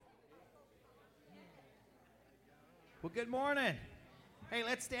Well, good morning. Hey,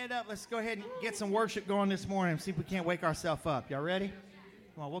 let's stand up. Let's go ahead and get some worship going this morning. See if we can't wake ourselves up. Y'all ready?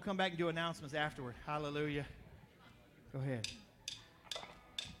 Come on, we'll come back and do announcements afterward. Hallelujah. Go ahead.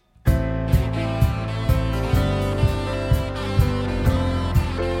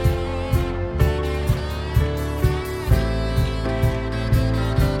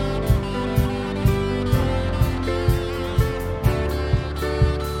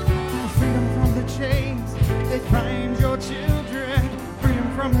 Freedom from the chains that bind your children.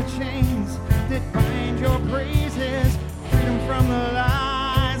 Freedom from the chains that bind your praises. Freedom from the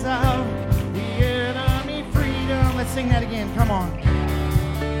lies of the enemy. Freedom. Let's sing that again. Come on.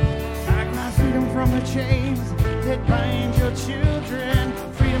 I cry freedom from the chains that bind your children.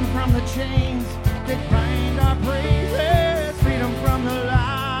 Freedom from the chains that bind our praises. Freedom from the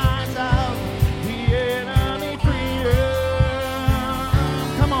lies of the enemy. Freedom.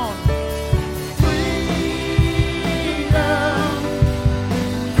 Come on.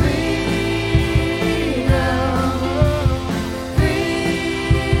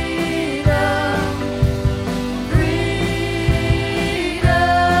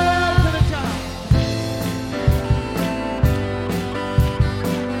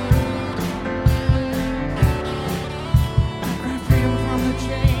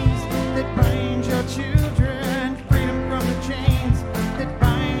 Children, freedom from the chains that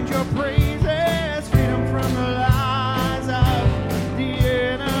bind your praises, freedom from the lies of the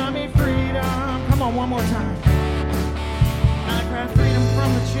enemy, freedom. Come on, one more time. I cry freedom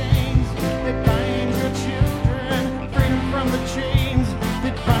from the chains that bind your children, freedom from the chains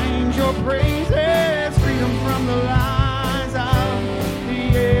that bind your praises, freedom from the lies of the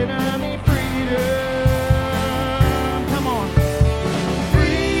enemy, freedom. Come on.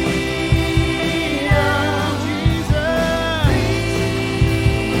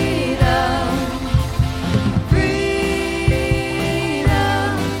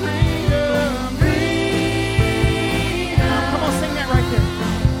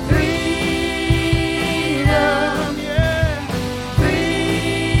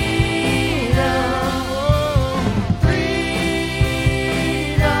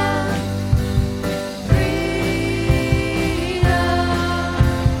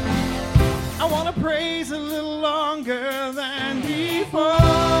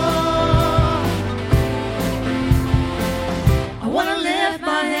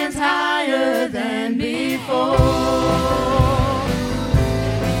 Higher than before.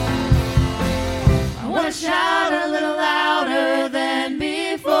 I want to shout a little louder than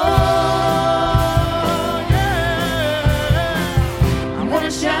before. Yeah. I want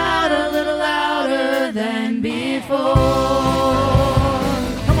to shout a little louder than before.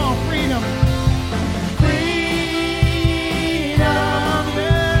 Come on, freedom.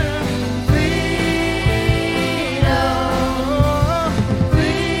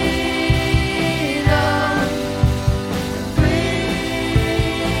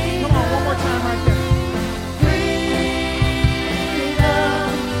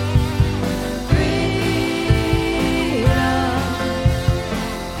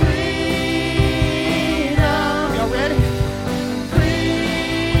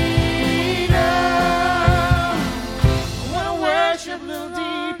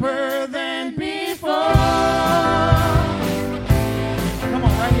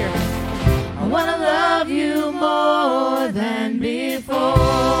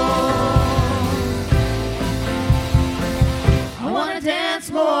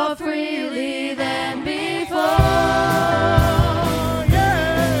 More freely than before.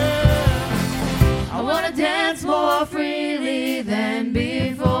 Yeah. I want to dance more freely than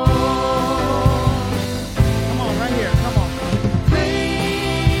before. Come on, right here. Come on. Freedom.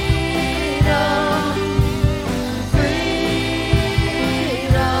 Freedom.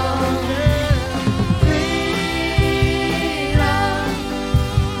 Freedom.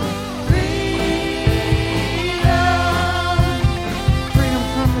 Freedom.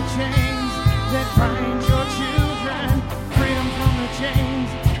 Chains that bind your children, freedom from the chains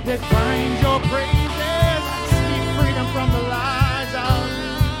that bind your praises. Speak freedom from the lies of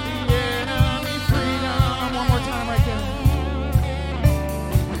the enemy. Freedom. One more time right there.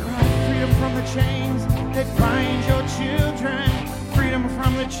 I cry freedom from the chains that bind your children, freedom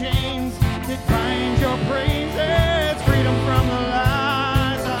from the chains that bind your praises, freedom from the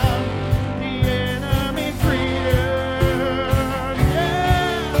lies of the enemy. Freedom.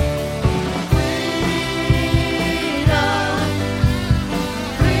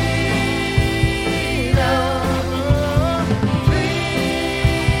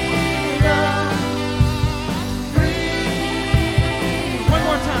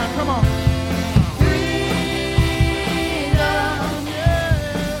 Come on. Freedom.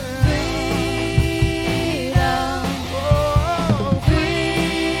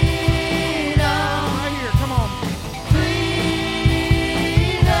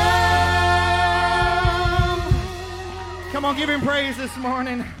 give him praise this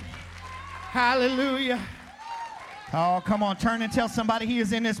morning. Hallelujah. Oh, come on, turn and tell somebody he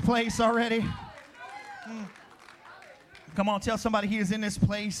is in this place already. Come on, tell somebody he is in this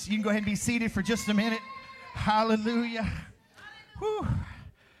place. You can go ahead and be seated for just a minute. Hallelujah. Whew.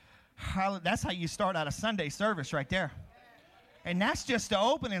 That's how you start out a Sunday service right there. And that's just the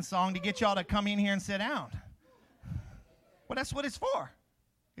opening song to get y'all to come in here and sit down. Well, that's what it's for.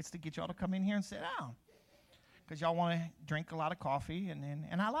 It's to get y'all to come in here and sit down. Because y'all want to drink a lot of coffee,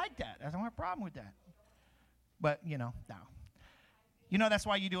 and I like that. I don't have a problem with that. But, no. That's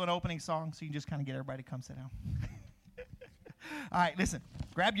why you do an opening song, so you can just kind of get everybody to come sit down. All right, listen.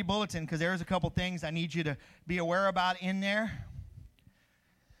 Grab your bulletin, because there's a couple things I need you to be aware about in there.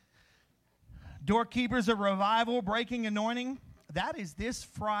 Doorkeepers of Revival, Breaking Anointing. That is this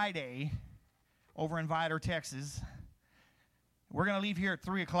Friday over in Vidor, Texas. We're going to leave here at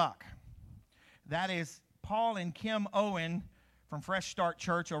 3 o'clock. That is Paul and Kim Owen from Fresh Start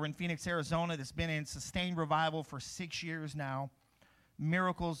Church over in Phoenix, Arizona, that's been in sustained revival for 6 years now.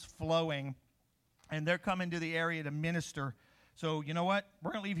 Miracles flowing. And they're coming to the area to minister. So you know what?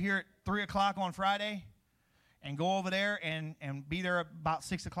 We're going to leave here at 3 o'clock on Friday and go over there and be there about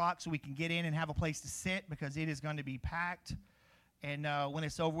 6 o'clock so we can get in and have a place to sit, because it is going to be packed. And when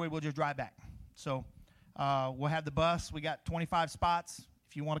it's over with, we'll just drive back. So we'll have the bus. We got 25 spots.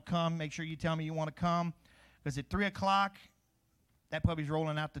 If you want to come, make sure you tell me you want to come. Because at 3 o'clock, that puppy's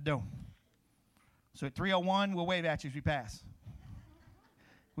rolling out the door. So at 3:01, we'll wave at you as we pass.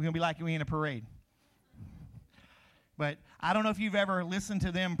 We're going to be like we in a parade. But I don't know if you've ever listened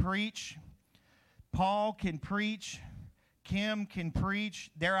to them preach. Paul can preach. Kim can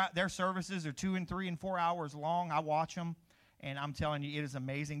preach. Their services are 2 and 3 and 4 hours long. I watch them, and I'm telling you, it is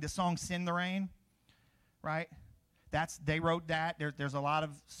amazing. The song "Send the Rain," right? They wrote that. There's a lot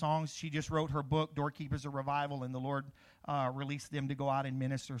of songs. She just wrote her book, Doorkeepers of Revival, and the Lord released them to go out and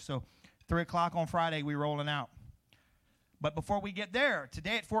minister. So 3 o'clock on Friday, we're rolling out. But before we get there,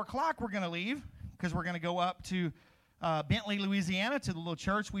 today at 4 o'clock, we're going to leave, because we're going to go up to Bentley, Louisiana, to the little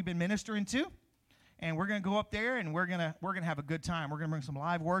church we've been ministering to. And we're going to go up there, and we're gonna have a good time. We're going to bring some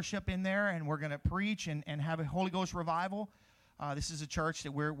live worship in there, and we're going to preach and have a Holy Ghost revival. This is a church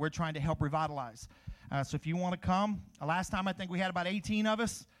that we're trying to help revitalize. So if you want to come, last time I think we had about 18 of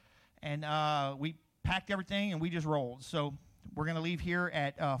us, and we packed everything, and we just rolled. So we're going to leave here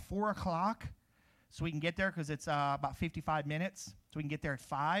at 4 o'clock so we can get there, because it's about 55 minutes. So we can get there at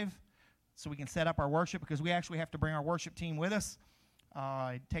 5 so we can set up our worship, because we actually have to bring our worship team with us.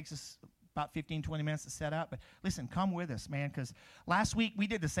 It takes us about 15, 20 minutes to set up. But listen, come with us, man, because last week we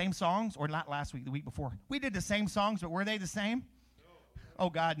did the same songs, or not last week, the week before. We did the same songs, but were they the same? Oh,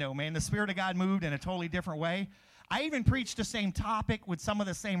 God, no, man. The Spirit of God moved in a totally different way. I even preached the same topic with some of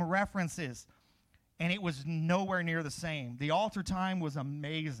the same references, and it was nowhere near the same. The altar time was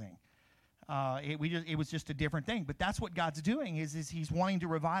amazing. It was just a different thing. But that's what God's doing, is he's wanting to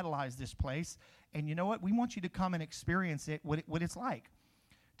revitalize this place. And you know what? We want you to come and experience it, what it's like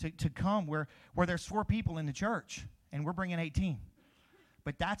to come where there's 4 people in the church, and we're bringing 18.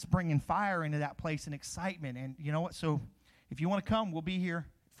 But that's bringing fire into that place and excitement. And you know what? So if you want to come, we'll be here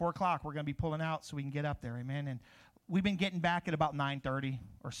at 4 o'clock. We're going to be pulling out so we can get up there. Amen. And we've been getting back at about 9:30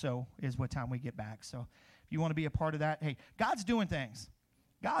 or so is what time we get back. So if you want to be a part of that, hey, God's doing things.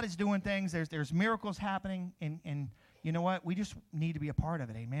 God is doing things. There's miracles happening. And you know what? We just need to be a part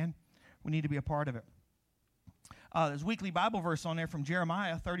of it. Amen. We need to be a part of it. There's a weekly Bible verse on there from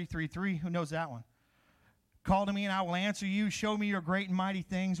Jeremiah 33:3. Who knows that one? Call to me and I will answer you. Show me your great and mighty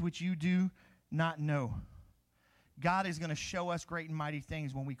things which you do not know. God is going to show us great and mighty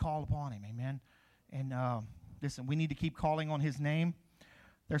things when we call upon him. Amen. And listen, we need to keep calling on his name.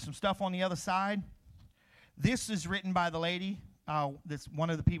 There's some stuff on the other side. This is written by the lady. That's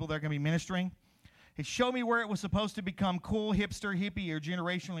one of the people that are going to be ministering. It showed me where it was supposed to become cool, hipster, hippie, or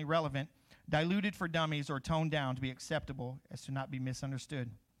generationally relevant, diluted for dummies, or toned down to be acceptable as to not be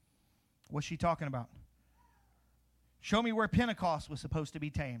misunderstood. What's she talking about? Show me where Pentecost was supposed to be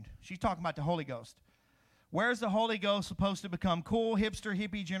tamed. She's talking about the Holy Ghost. Where's the Holy Ghost supposed to become cool, hipster,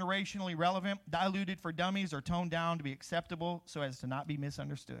 hippie, generationally relevant, diluted for dummies, or toned down to be acceptable so as to not be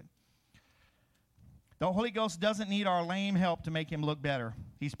misunderstood? The Holy Ghost doesn't need our lame help to make him look better.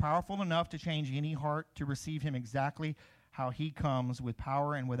 He's powerful enough to change any heart to receive him exactly how he comes, with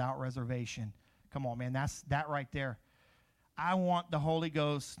power and without reservation. Come on, man, that's that right there. I want the Holy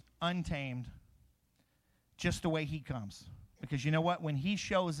Ghost untamed, just the way he comes. Because you know what? When he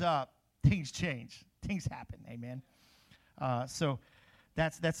shows up, things change. Things happen. Amen. So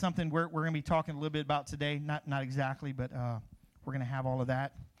that's something we're going to be talking a little bit about today. Not exactly, but we're going to have all of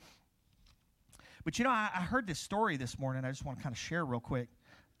that. But, I heard this story this morning. I just want to kind of share real quick.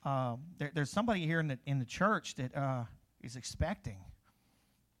 There's somebody here in the church that is expecting.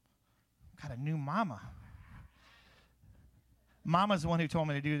 Got a new mama. Mama's the one who told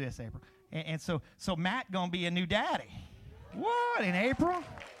me to do this, April. And so Matt going to be a new daddy. What, in April?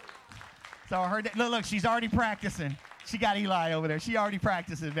 So I heard that. Look, she's already practicing. She got Eli over there. She already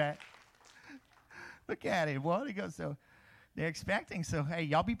practicing that. Look at him. What? He goes, so they're expecting. So, hey,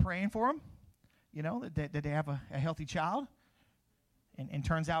 y'all be praying for them, that they have a healthy child and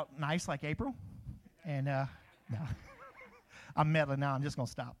turns out nice like April. And, no, I'm meddling now. I'm just going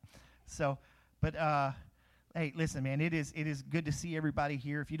to stop. So, but, hey, listen, man, it is good to see everybody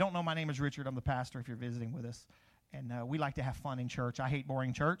here. If you don't know, my name is Richard. I'm the pastor if you're visiting with us. And we like to have fun in church. I hate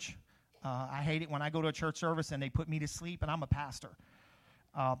boring church. I hate it when I go to a church service and they put me to sleep, and I'm a pastor.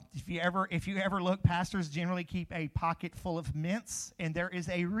 If you ever look, pastors generally keep a pocket full of mints, and there is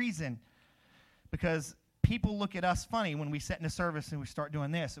a reason. Because people look at us funny when we sit in a service and we start doing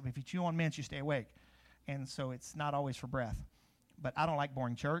this. If you chew on mints, you stay awake. And so it's not always for breath. But I don't like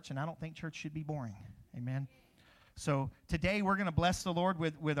boring church, and I don't think church should be boring. Amen. So today we're going to bless the Lord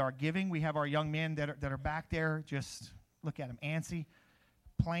with our giving. We have our young men that are back there. Just look at them, antsy,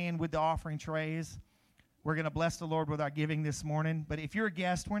 playing with the offering trays. We're going to bless the Lord with our giving this morning. But if you're a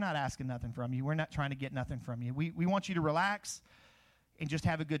guest, we're not asking nothing from you. We're not trying to get nothing from you. We want you to relax and just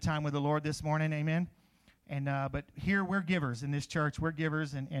have a good time with the Lord this morning. Amen. And but here we're givers in this church. We're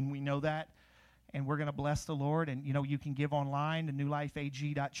givers, and we know that. And we're going to bless the Lord. And, you can give online to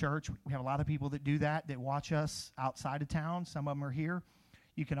newlifeag.church. We have a lot of people that do that watch us outside of town. Some of them are here.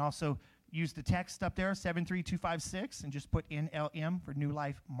 You can also use the text up there, 73256, and just put NLM for New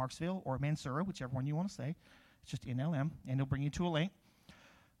Life Marksville or Mansura, whichever one you want to say. It's just NLM, and it'll bring you to a link.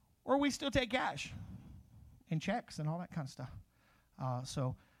 Or we still take cash and checks and all that kind of stuff.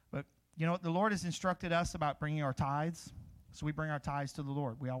 But the Lord has instructed us about bringing our tithes. So we bring our tithes to the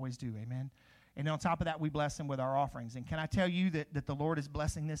Lord. We always do, amen. And on top of that, we bless him with our offerings. And can I tell you that the Lord is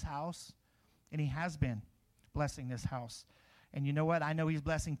blessing this house? And he has been blessing this house. And you know what? I know he's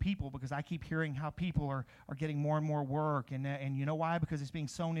blessing people because I keep hearing how people are getting more and more work. And you know why? Because it's being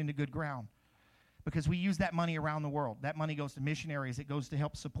sown into good ground. Because we use that money around the world. That money goes to missionaries. It goes to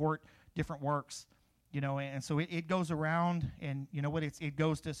help support different works. And so it goes around, and you know what? It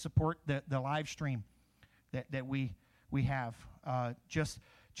goes to support the live stream that we have. Just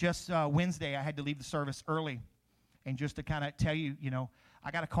Wednesday, I had to leave the service early. And just to kind of tell you,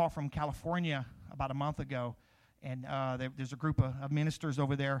 I got a call from California about a month ago. And there's a group of ministers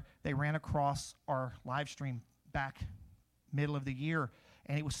over there. They ran across our live stream back middle of the year.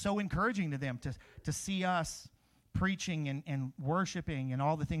 And it was so encouraging to them to see us preaching and worshiping and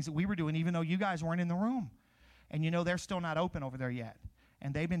all the things that we were doing, even though you guys weren't in the room. And, they're still not open over there yet.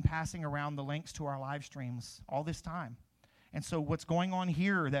 And they've been passing around the links to our live streams all this time. And so what's going on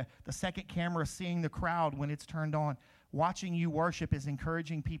here, the second camera seeing the crowd when it's turned on, watching you worship is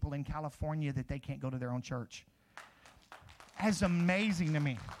encouraging people in California that they can't go to their own church. That's amazing to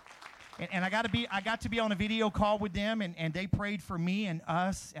me. And I got to be on a video call with them, and they prayed for me and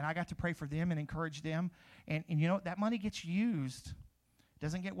us, and I got to pray for them and encourage them. And that money gets used. It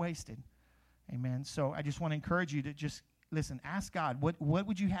doesn't get wasted. Amen. So I just want to encourage you to just, listen, ask God, what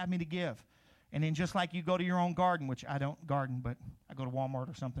would you have me to give? And then just like you go to your own garden, which I don't garden, but I go to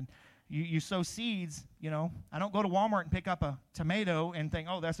Walmart or something, you sow seeds, I don't go to Walmart and pick up a tomato and think,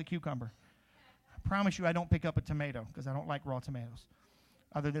 oh, that's a cucumber. I promise you I don't pick up a tomato because I don't like raw tomatoes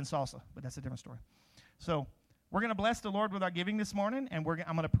other than salsa, but that's a different story. So we're going to bless the Lord with our giving this morning, and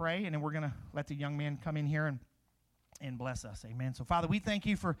I'm going to pray, and then we're going to let the young man come in here and bless us. Amen. So, Father, we thank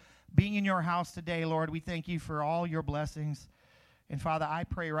you for being in your house today, Lord. We thank you for all your blessings. And, Father, I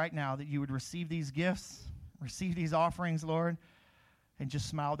pray right now that you would receive these gifts, receive these offerings, Lord, and just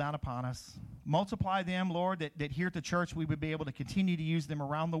smile down upon us. Multiply them, Lord, that here at the church we would be able to continue to use them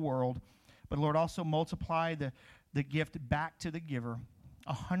around the world. But, Lord, also multiply the gift back to the giver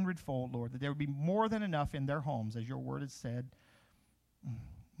 100-fold, Lord, that there would be more than enough in their homes, as your word has said,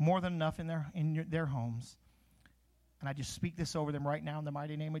 more than enough in their homes. And I just speak this over them right now in the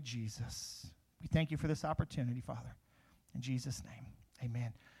mighty name of Jesus. We thank you for this opportunity, Father. In Jesus' name,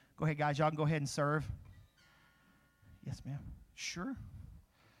 amen. Go ahead, guys. Y'all can go ahead and serve. Yes, ma'am. Sure.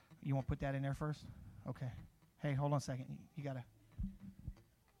 You want to put that in there first? Okay. Hey, hold on a second. You got to.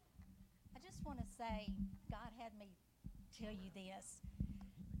 I just want to say, God had me tell you this.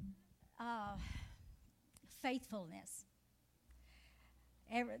 Faithfulness.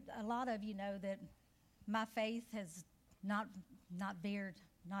 A lot of you know that my faith has not veered,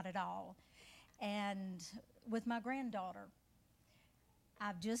 not at all. And with my granddaughter,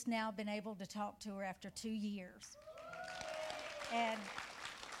 I've just now been able to talk to her after 2 years. And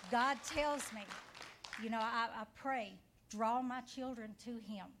God tells me, I pray, draw my children to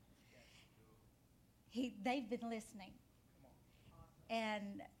Him. They've been listening.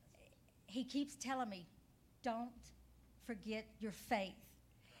 And He keeps telling me, don't forget your faith.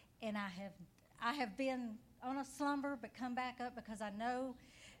 And I have been on a slumber but come back up because I know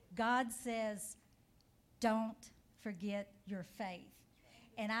God says, don't forget your faith.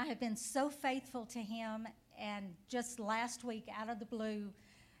 And I have been so faithful to Him. And just last week, out of the blue,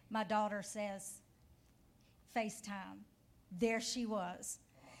 my daughter says, FaceTime. There she was.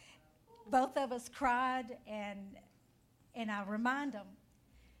 Both of us cried, and I remind them,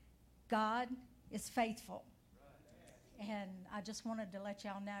 God is faithful. And I just wanted to let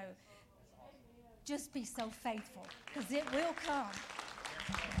y'all know, just be so faithful, because it will come.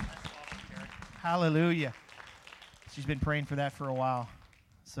 Hallelujah. She's been praying for that for a while.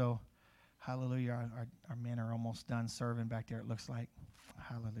 So, hallelujah. Our men are almost done serving back there, it looks like.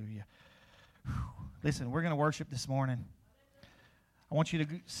 Hallelujah. Whew. Listen, we're going to worship this morning. I want you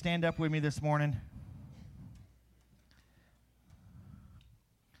to stand up with me this morning.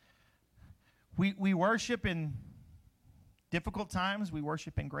 We worship in difficult times. We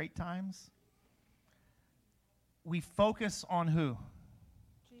worship in great times. We focus on who?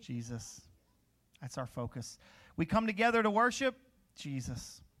 Jesus. That's our focus. We come together to worship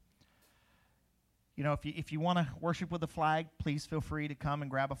Jesus. If you want to worship with a flag, please feel free to come and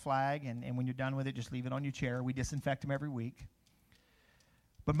grab a flag. And when you're done with it, just leave it on your chair. We disinfect them every week.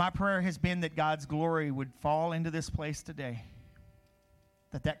 But my prayer has been that God's glory would fall into this place today.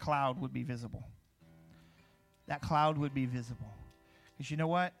 That cloud would be visible. That cloud would be visible. Because you know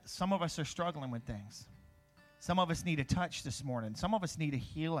what? Some of us are struggling with things. Some of us need a touch this morning. Some of us need a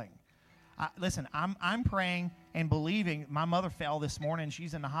healing. Listen, I'm praying and believing. My mother fell this morning.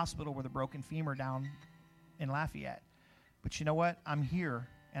 She's in the hospital with a broken femur down in Lafayette. But you know what? I'm here,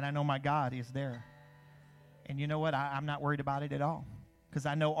 and I know my God is there. And you know what? I'm not worried about it at all, because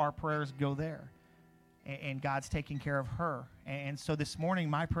I know our prayers go there, and God's taking care of her. And so this morning,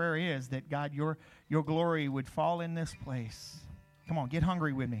 my prayer is that, God, your glory would fall in this place. Come on, get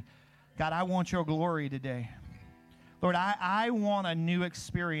hungry with me. God, I want your glory today. Lord, I want a new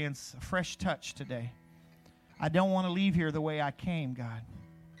experience, a fresh touch today. I don't want to leave here the way I came, God.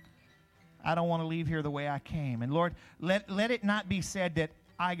 I don't want to leave here the way I came. And Lord, let it not be said that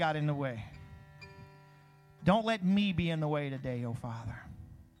I got in the way. Don't let me be in the way today, oh Father.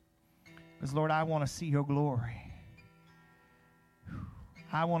 Because, Lord, I want to see your glory.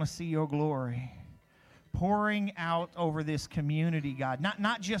 I want to see your glory pouring out over this community, God.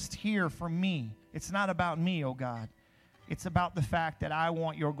 Not just here for me. It's not about me, oh God. It's about the fact that I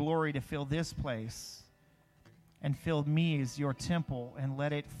want your glory to fill this place and fill me as your temple, and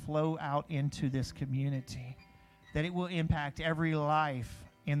let it flow out into this community, that it will impact every life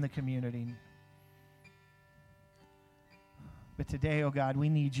in the community. But today, oh God, we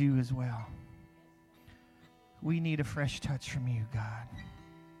need you as well. We need a fresh touch from you, God.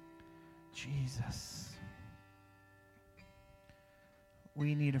 Jesus.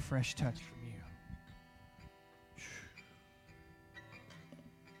 We need a fresh touch from you.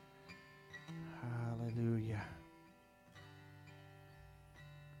 Hallelujah.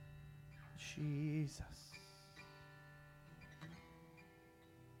 Jesus.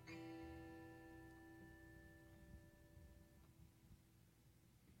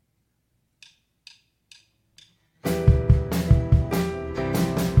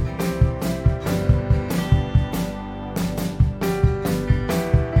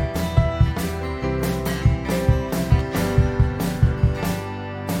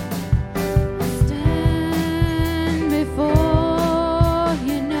 Stand before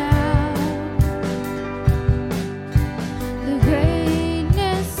you now.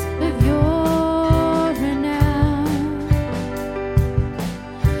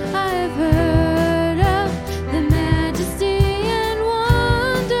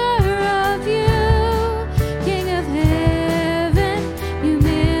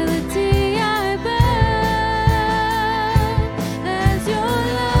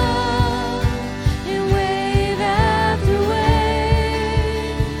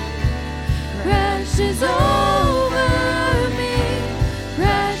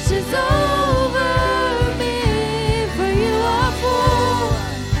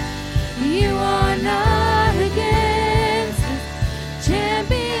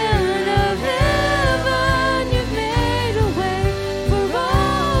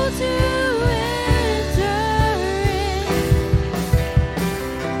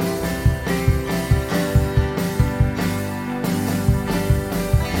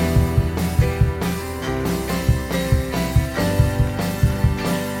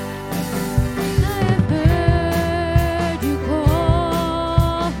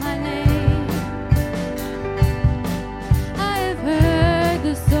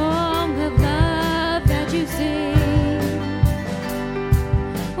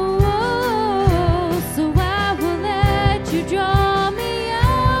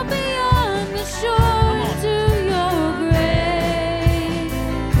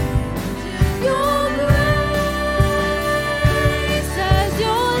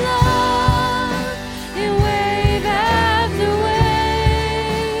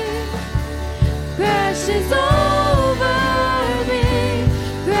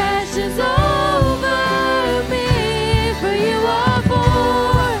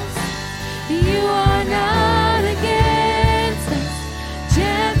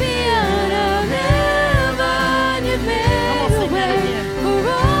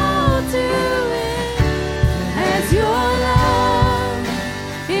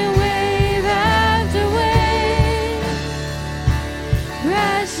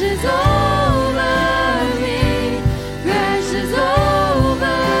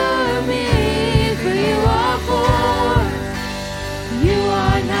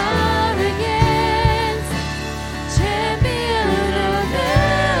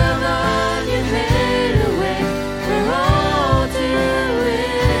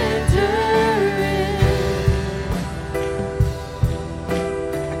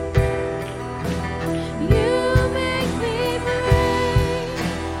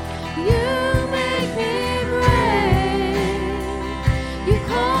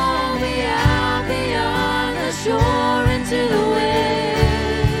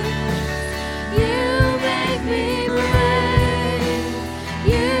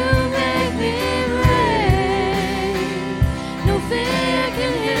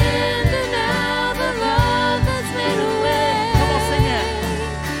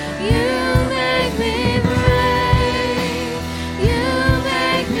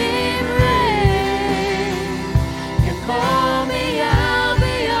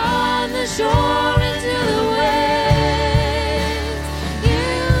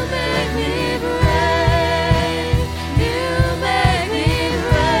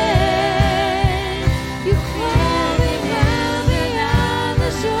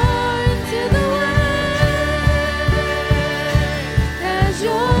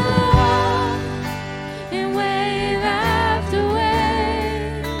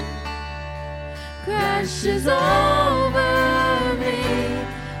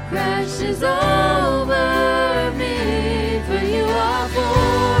 crashes over me. For you are for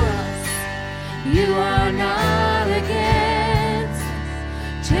us, you are not against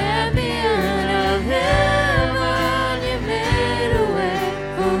us. Champion of heaven, you made a way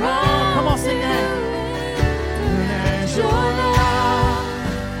for all. Come on, sing that. Your love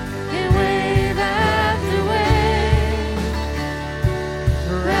in wave after wave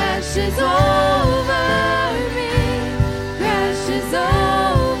crashes over me, crashes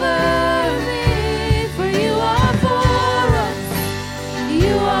over me. For you are for us,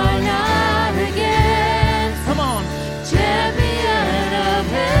 you are not against. Come on. Champion of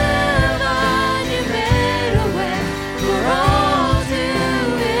heaven, you made a way for all to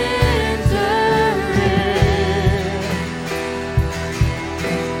enter in.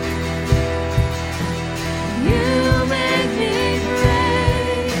 You make me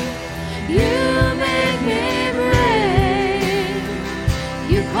brave, you make me brave.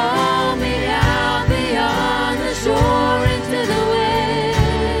 You call me out beyond the shore into the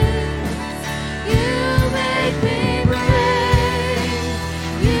waves. You make me brave,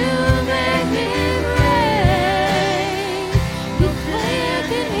 you make me brave. You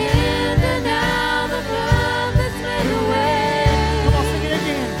can hinder now the blood that's made away. Come on, sing it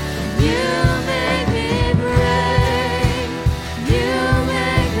again. You make me brave, you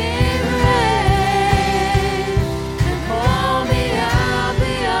make me brave, and call me out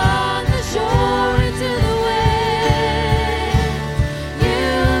beyond the shore into the waves. You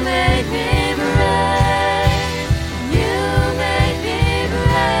make me brave, you make me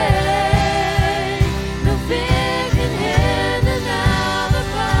brave. No fear can hinder now the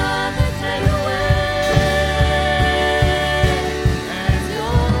blood that's made away. As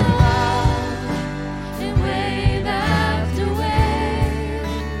your love in wave after wave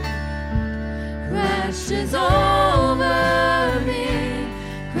crashes over me,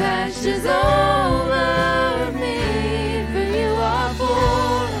 crashes over me. For you are for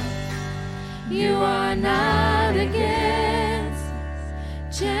us, you are not against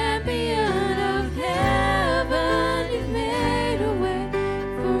us. Champion of heaven, you've made a way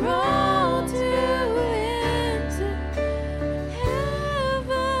for all to enter.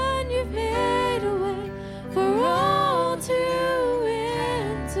 Heaven, you've made a way for all to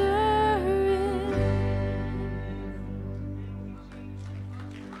enter in.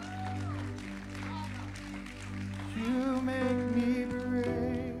 You make me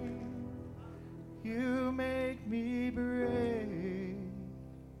brave. You make me brave.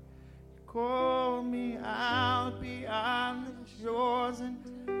 Call me out beyond the shores and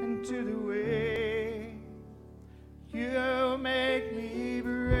into the way. You make me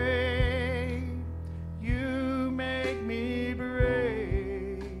brave. You make me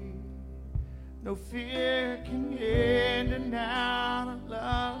brave. No fear can hinder now the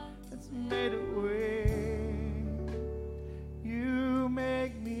love that's made a way. You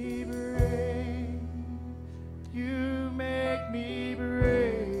make me brave. You make me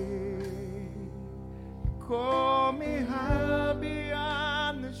brave. Call me high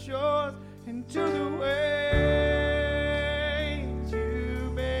beyond the shores into the waves.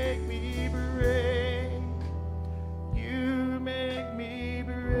 You make me brave. You make me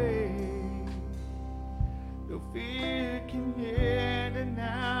brave. No fear can hinder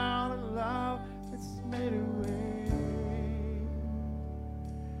now the love that's made a way.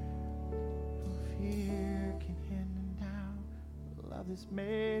 No fear can hinder now the love that's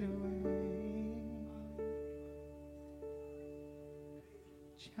made a way.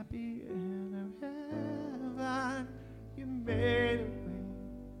 Champion of heaven, you made a way.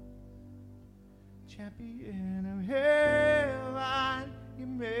 Champion of heaven, you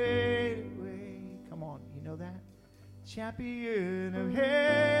made a way. Come on, you know that? Champion of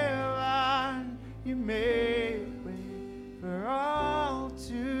heaven, you made a way for all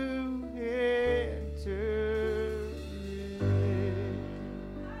to enter in.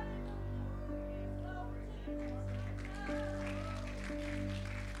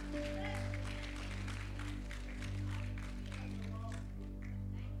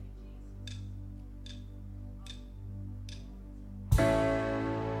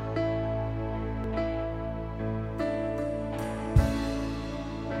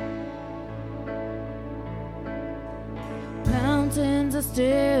 Mountains are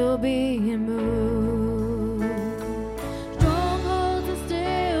still being moved. Strongholds are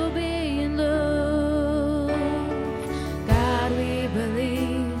still being loosed. God, we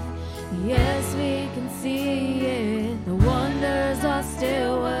believe. Yes, we can see it. The wonders are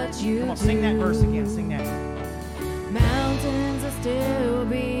still what you Come on, do. sing that verse again. Sing that. Mountains are still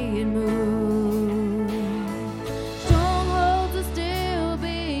being moved. Strongholds are still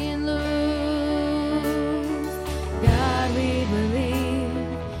being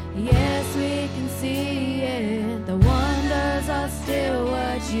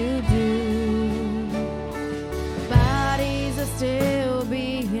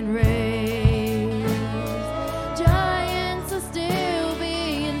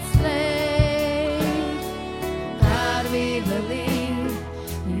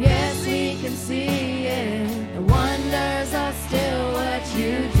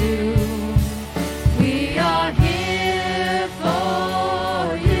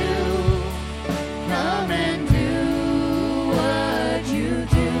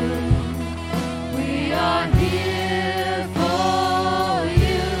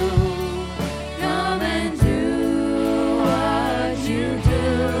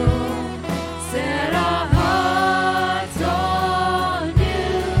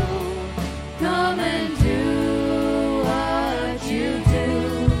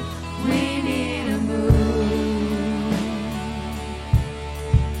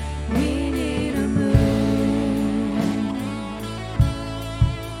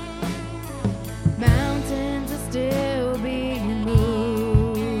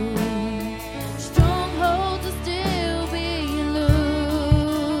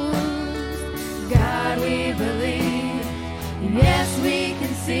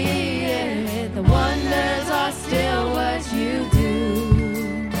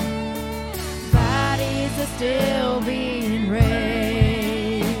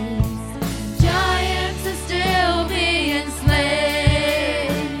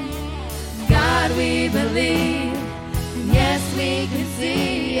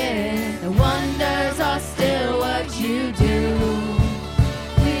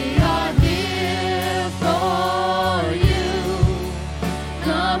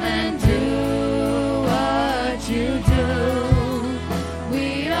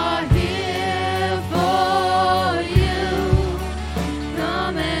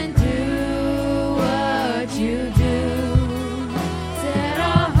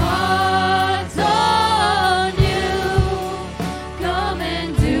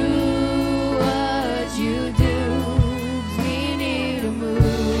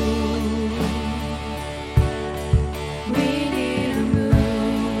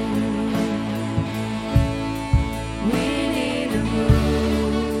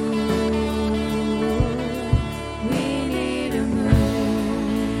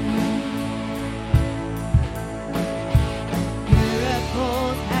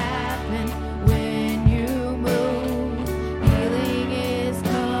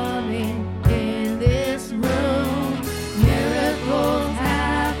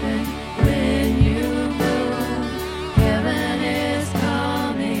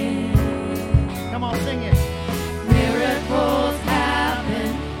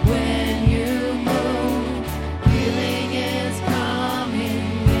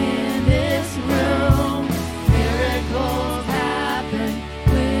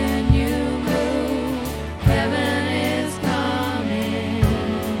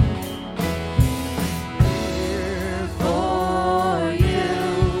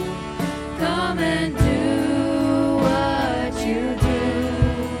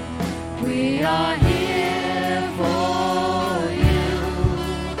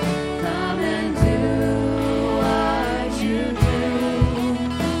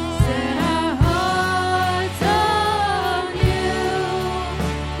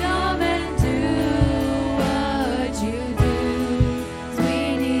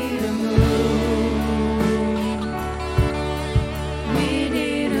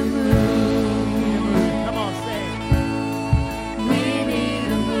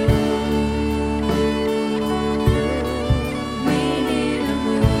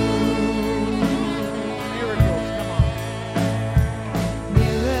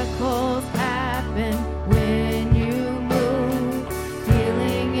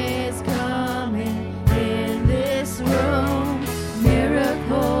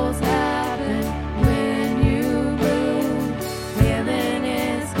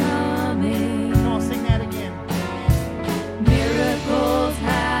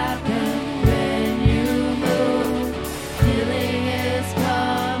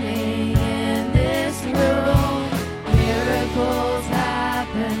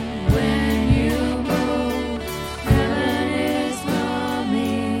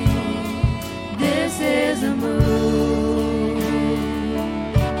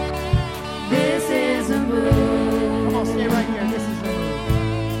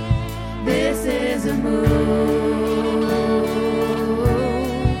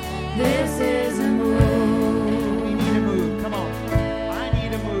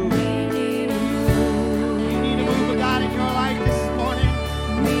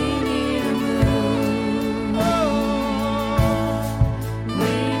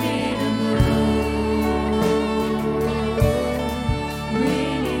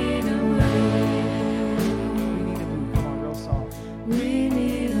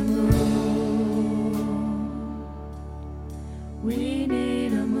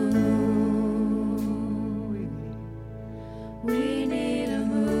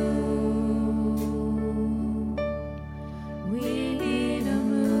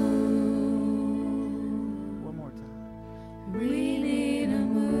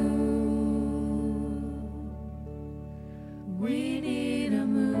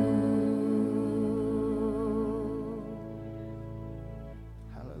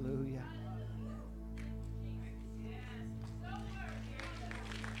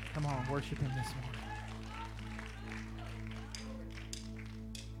worship Him this morning.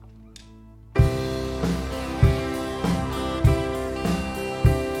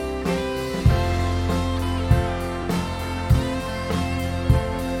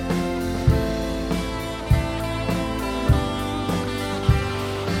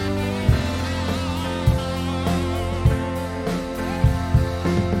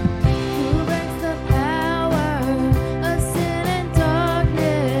 Who breaks the power of sin and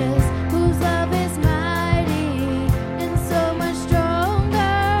darkness? Whose love is mighty and so much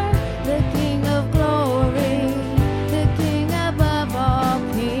stronger? The King of glory, the King above all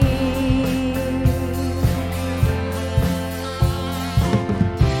kings.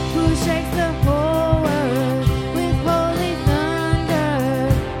 Who shakes the whole world with holy thunder?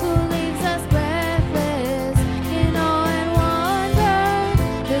 Who leaves us breathless in awe and wonder?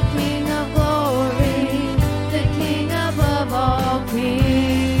 The King of glory, the King above all kings.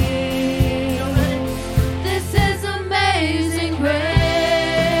 This is amazing grace.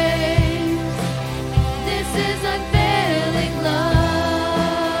 This is unfailing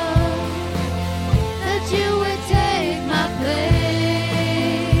love. That you would take my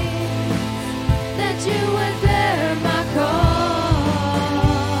place, that you would bear my cross.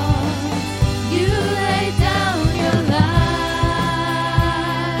 You laid down your life,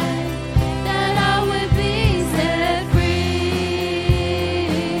 that I would be set free.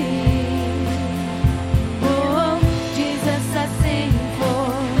 Oh, Jesus, I sing for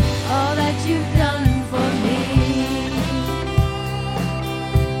all that you've done for me.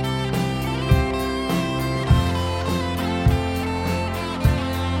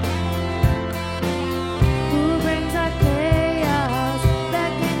 Who brings our chaos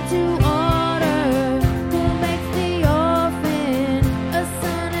back into order? Who makes the orphan a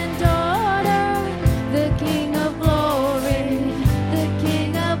son and daughter? The King of glory, the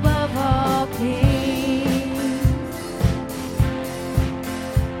King above all kings.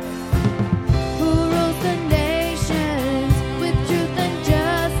 Who rules the nations with truth and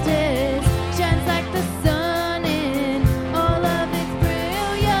justice, shines like the sun in all of its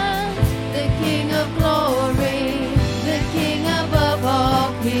brilliance. The King of glory, the King above all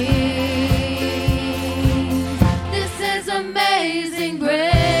kings. This is amazing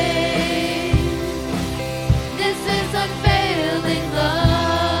grace. This is unfailing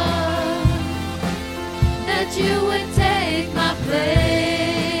love. That you would take my place,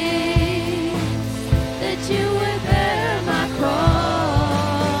 that you would bear my cross.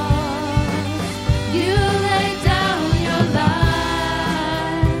 You laid down your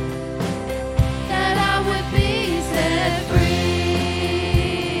life, that I would be set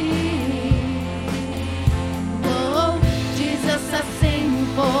free. Oh, Jesus, I sing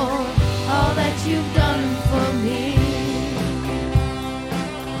for all that you've done for me.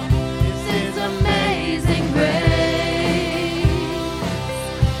 This is amazing grace.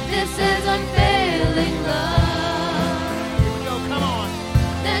 This is unfailing love. Here we go. Come on.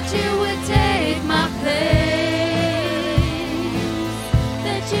 That you would take my place,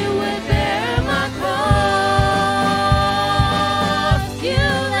 that you would bear my cross. You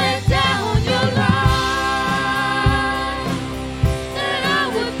laid down your life, that I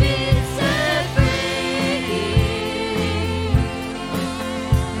would be set free.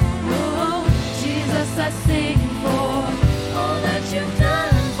 Oh, Jesus, I sing for all that you've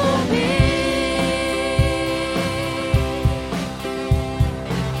done for me.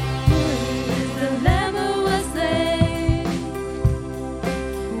 Worthy is the Lamb who was slain.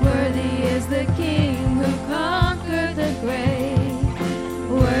 Worthy is the King who conquered the grave.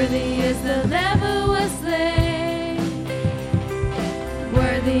 Worthy is the Lamb who was slain.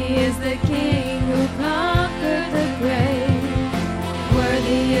 Worthy is the King who conquered the grave.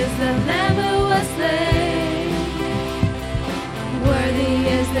 Worthy is the Lamb who was slain. Worthy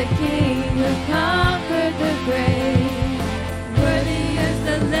is the King who conquered the grave. Worthy is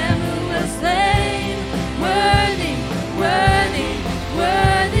the Lamb who was slain. Worthy, worthy,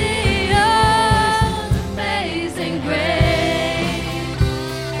 worthy of amazing grace.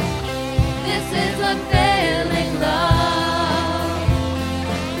 This is unfailing love,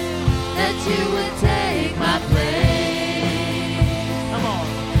 that you would take my place, Come on.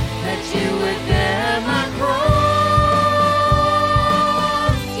 that you would bear my cross.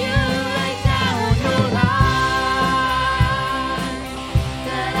 You laid down your life,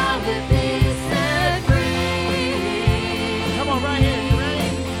 that I would be set free. Come on, right here. You ready?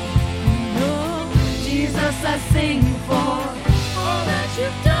 Oh, Jesus, I sing for all that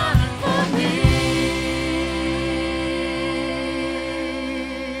you've done for me.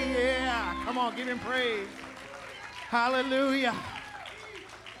 Yeah. Come on, give Him praise. Hallelujah.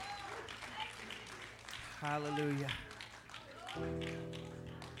 Hallelujah.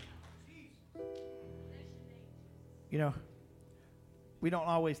 You know, we don't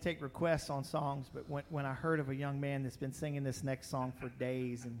always take requests on songs, but when I heard of a young man that's been singing this next song for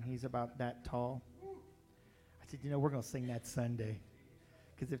days, and he's about that tall, I said, we're going to sing that Sunday.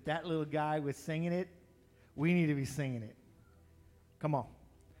 Because if that little guy was singing it, we need to be singing it. Come on.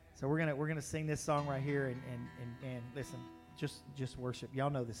 So we're gonna sing this song right here, and listen, just worship. Y'all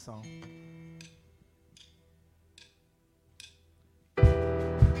know this song.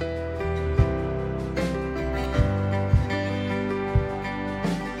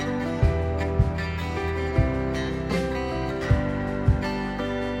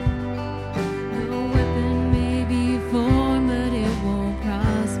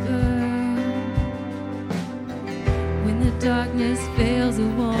 Darkness fails,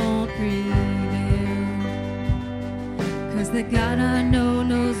 it won't prevail. 'Cause the God I know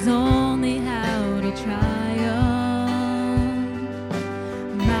knows only how to triumph.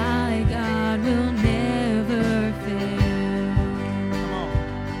 My God will never fail. Come on.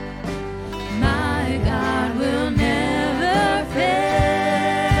 My God will never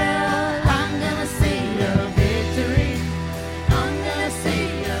fail. I'm gonna see a victory. I'm gonna see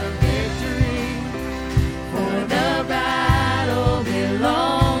a victory. For the battle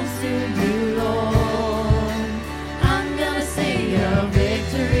belongs to you, Lord. I'm gonna see a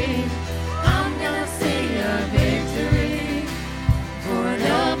victory. I'm gonna see a victory. For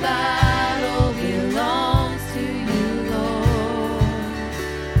the battle belongs to you, Lord.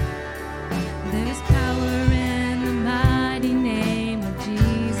 There's power in the mighty name of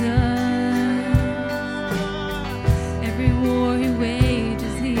Jesus. Every war he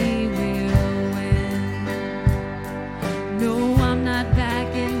wages, he will win. No, I'm not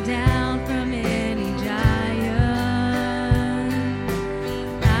backing down from any giant.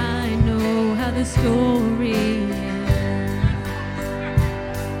 I know how the story ends.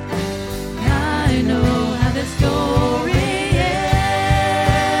 I know how the story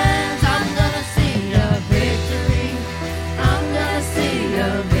ends. I'm gonna see a victory. I'm gonna see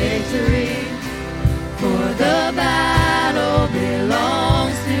a victory. For the battle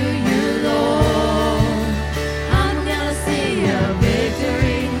belongs to you, Lord. I'm gonna see a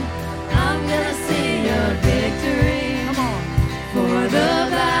victory. I'm gonna see a victory. Come on. For the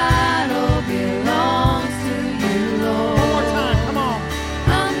battle belongs to you, Lord. One more time. Come on.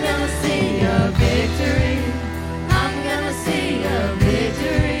 I'm gonna see a victory. I'm gonna see a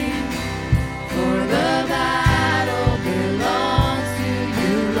victory. For the battle belongs to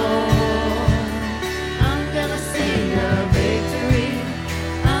you, Lord. I'm gonna see a victory.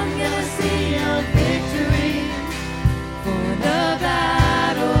 I'm gonna see a victory. For the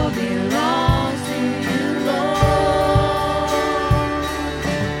battle belongs to you, Lord.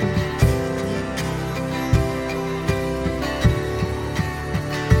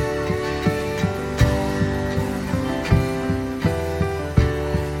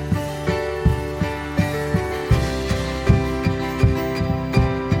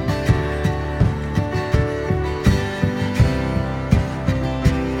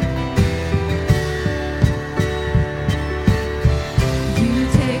 You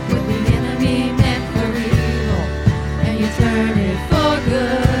take what the enemy meant for evil, and you turn it for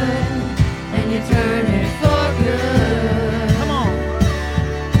good, and you turn it for good. Come on.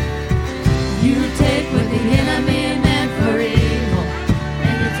 You take what the enemy meant for evil,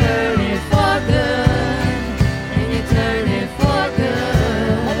 and you turn it for good, and you turn it for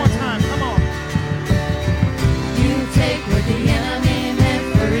good. One more time. Come on. You take what the enemy meant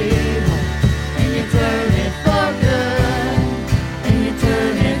for evil, and you turn it for good, and you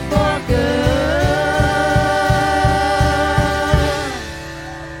turn it for good.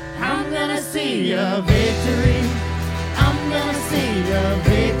 I'm gonna see a victory. I'm gonna see a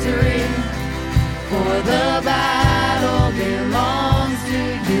victory. For the battle belongs to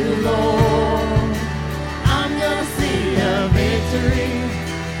you, Lord. I'm gonna see a victory.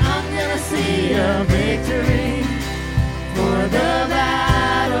 I'm gonna see a victory. For the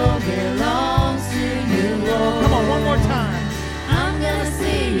battle belongs to you, Lord. Come on. One more time. I'm gonna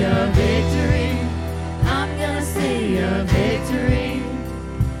see a victory. I'm gonna see a victory.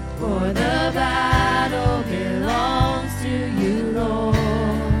 For the battle belongs to you, Lord.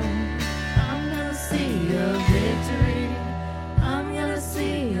 I'm gonna see a victory. I'm gonna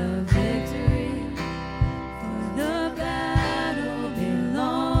see a victory. For the battle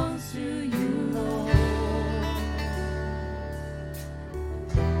belongs to you, Lord.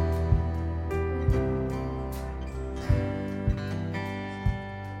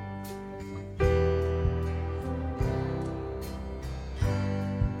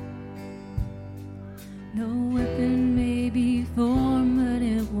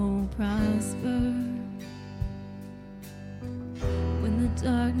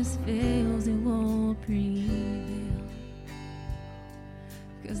 promise fails, it won't prevail.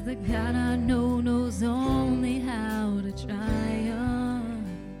 'Cause the God I know knows only how to triumph.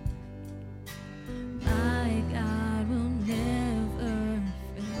 My God will never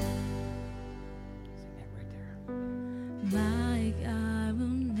fail. Sing that right there. My God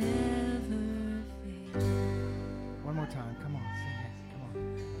will never fail. One more time. Come on. Sing it. Come on.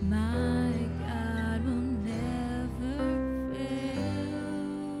 My God will never fail.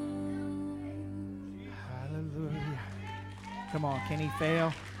 Hallelujah. Come on. Can he fail?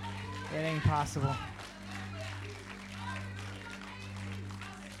 It ain't possible.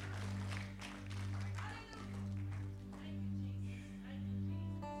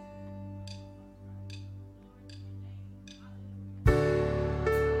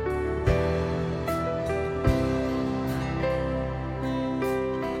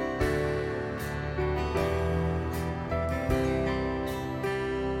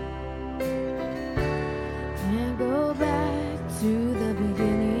 Can't go back to the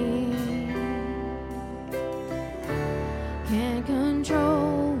beginning. Can't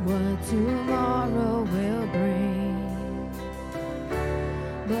control what tomorrow will bring.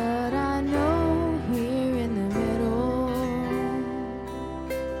 But I know here in the middle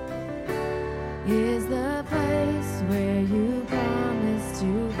is the place where you promised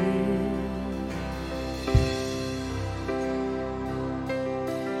to be.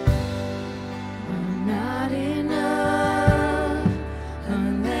 I'm not enough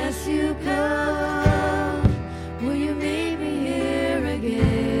unless you come. Will you meet me here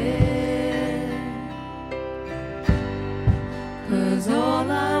again? 'Cause all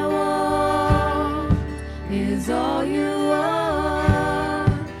I want is all you are.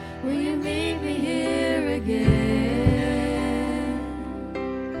 Will you meet me here again?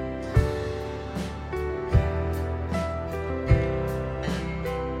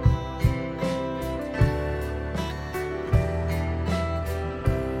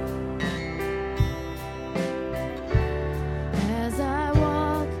 As I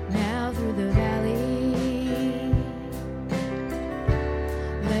walk now through the valley,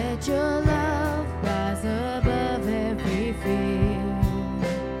 let your love rise above every fear.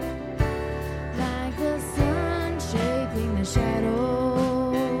 Like the sun shaping the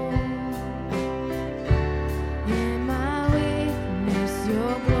shadow, in my weakness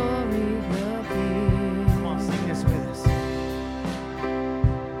your glory will Come on. appear. Sing this with us.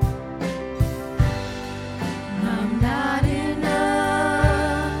 I'm not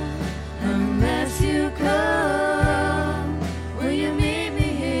enough unless you come. Will you meet me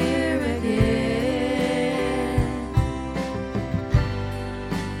here again?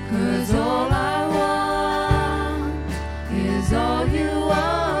 'Cause all I want is all you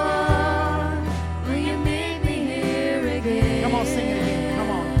are. Will you meet me here again? Come on. Sing it again.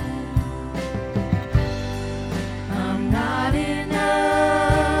 Come on. I'm not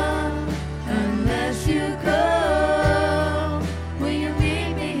enough unless you come. Will you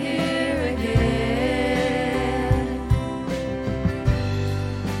meet me here again?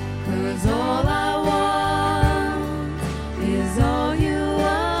 'Cause all I want is all you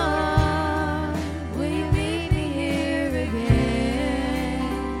are. Will you meet me here again?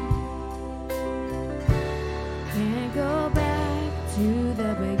 Can't go back to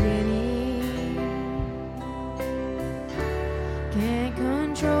the beginning. Can't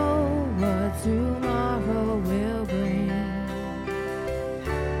control what tomorrow will bring.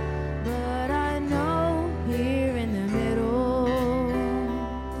 But I know here in the middle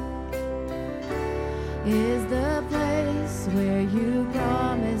is the place where you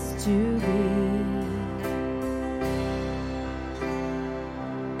promised to be.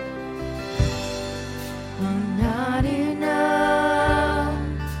 I'm not enough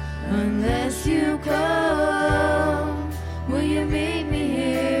unless you come. Will you meet me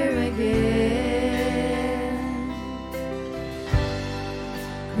here again?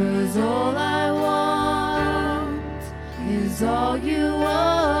 'Cause all I want is all you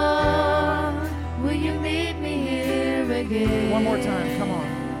are. Will you meet me here again? One more time. Come on.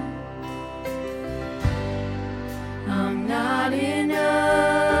 I'm not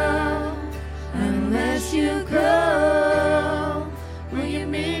enough unless you come. Will you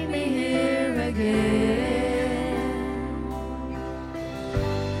meet me here again?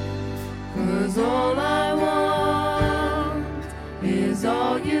 'Cause all I want is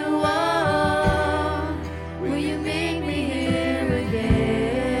all you are. Will you meet me here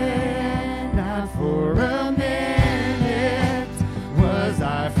again? Not for a minute was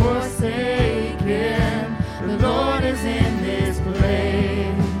I forsaken. The Lord is in this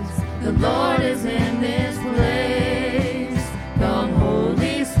place. The Lord is in this place. Come,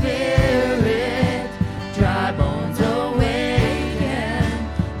 Holy Spirit.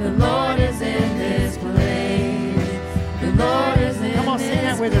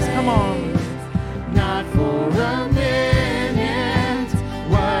 Come on. Not for a minute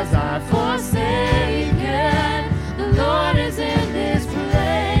was I forsaken. The Lord is in this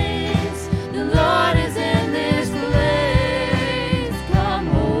place. The Lord is in this place. Come,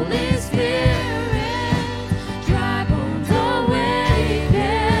 Holy Spirit, dry bones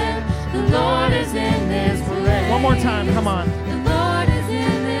awaken. The Lord is in this place. One more time, come on. The Lord is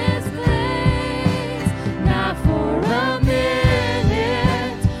in this place. Not for a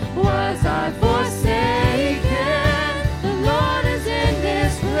minute was I forsaken. The Lord is in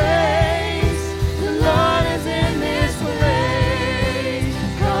this place. The Lord is in this place.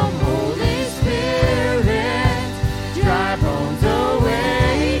 Come, Holy Spirit, dry bones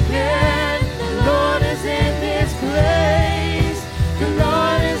awaken. The Lord is in this place. The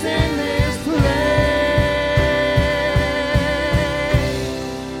Lord is in this place.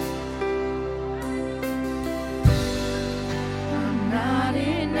 I'm not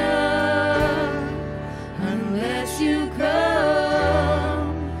enough unless you come.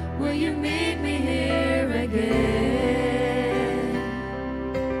 Will you meet me here again?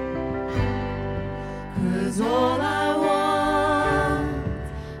 'Cause all I want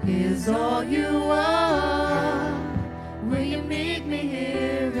is all you are. Will you meet me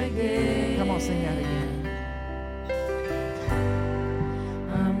here again? Come on, sing that again.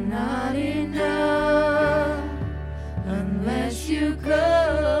 I'm not enough unless you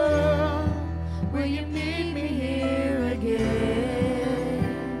come. Will you meet me here again?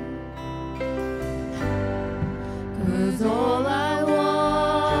 'Cause all I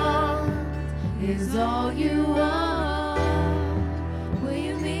want is all you are. Will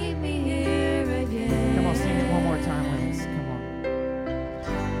you meet me here again? Come on, sing it one more time with us. Come on.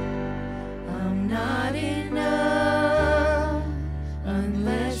 I'm not enough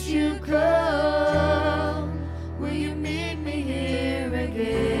unless you come. Will you meet me here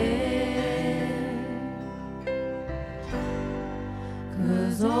again?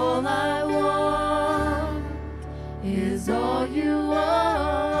 'Cause all I want is all you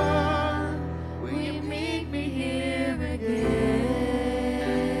are. Will you meet me here again?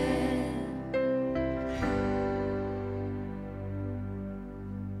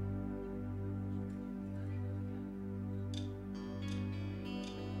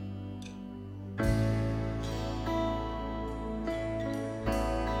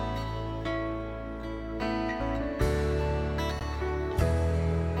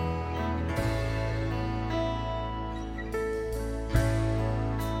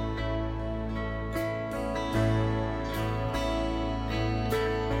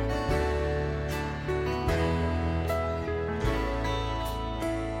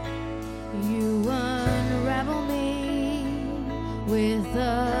 You unravel me with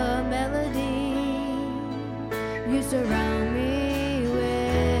a melody. You surround me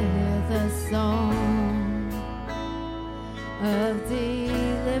with a song of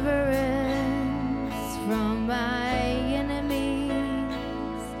deliverance from my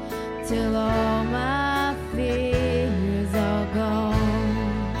enemies till all my fears are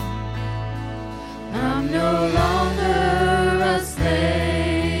gone. I'm no longer a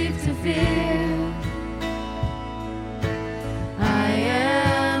slave to fear. I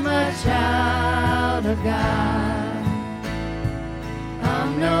am a child of God.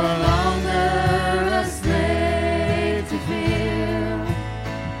 I'm no longer a slave to fear.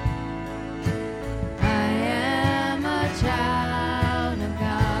 I am a child of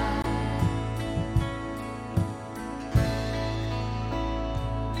God.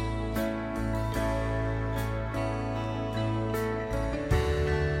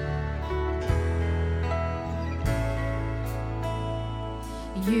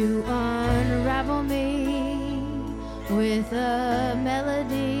 You unravel me with a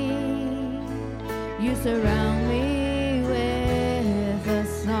melody. You surround me with a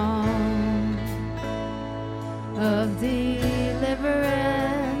song of deliverance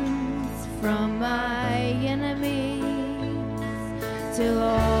from my enemies till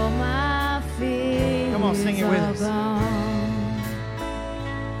all my fears Come on, sing it with are us. gone.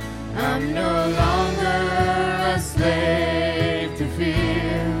 I'm no longer a slave to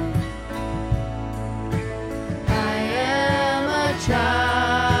fear. I am a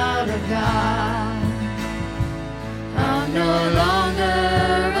child of God. I'm no longer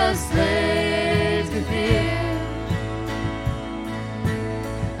a slave to fear.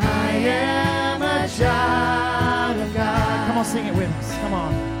 I am a child of God. Come on, sing it with us. Come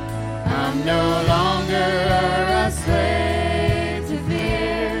on. I'm no longer a slave to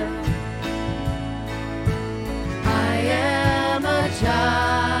fear. I am a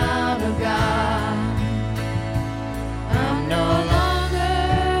child of God. I'm no longer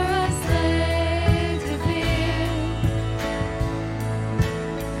a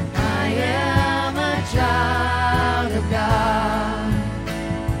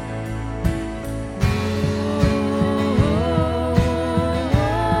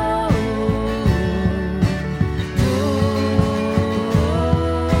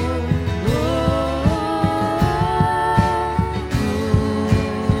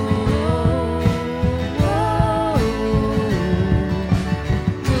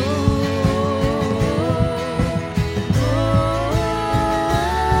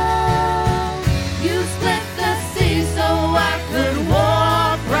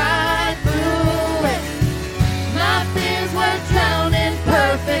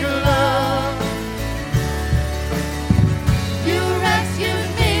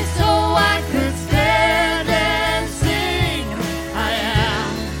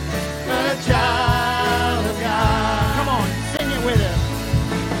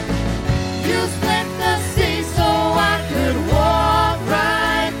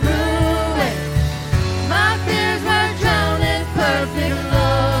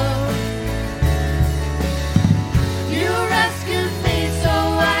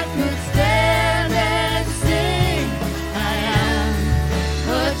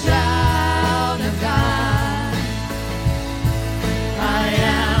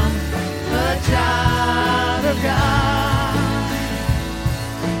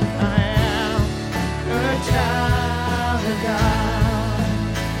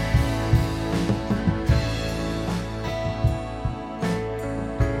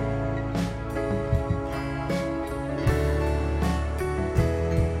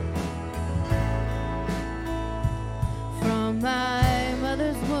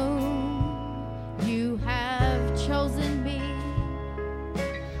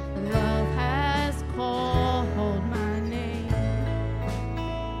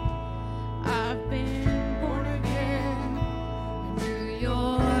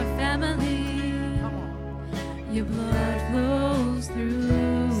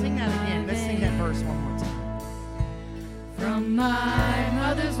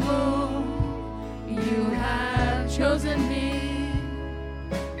chosen me.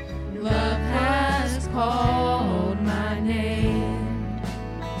 Love has called my name.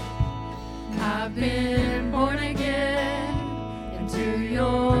 I've been born again into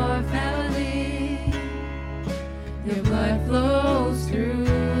your family. Your blood flows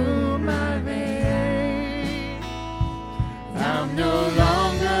through my veins. I'm no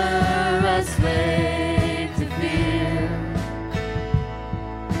longer a slave to fear.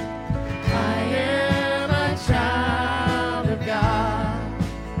 I am a child of God.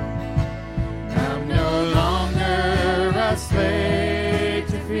 I'm no longer a slave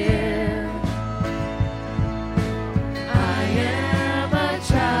to fear. I am a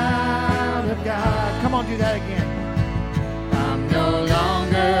child of God. Come on, do that again. I'm no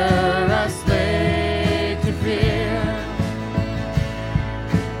longer a slave to fear.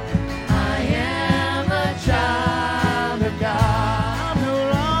 I am a child of God. I'm no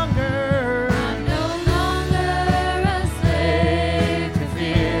longer. I'm no longer a slave to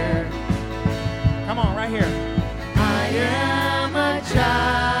fear. Come on, right here. I am a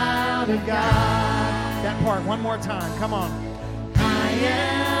child of God. That part one more time. Come on. I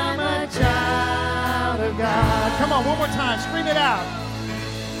am a child of God. Come on, one more time. Scream it out.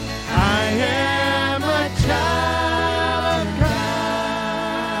 I am a child of God.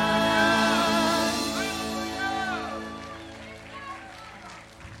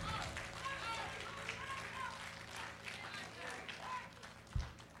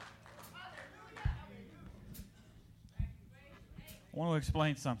 I want to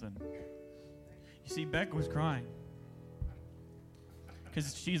explain something. You see, Beck was crying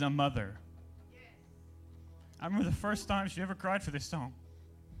because she's a mother. I remember the first time she ever cried for this song.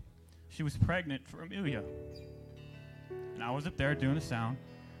 She was pregnant for Amelia. And I was up there doing a sound,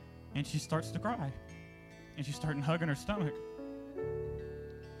 and she starts to cry. And she started hugging her stomach.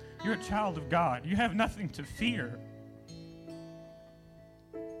 You're a child of God. You have nothing to fear.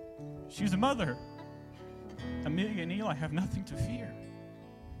 She's a mother. Amelia and Eli have nothing to fear.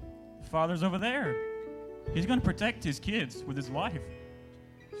 The Father's over there. He's going to protect his kids with his life.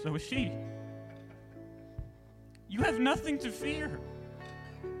 So is she. You have nothing to fear.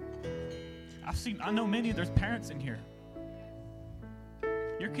 I know many of there's parents in here.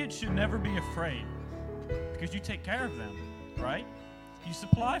 Your kids should never be afraid because you take care of them, right? You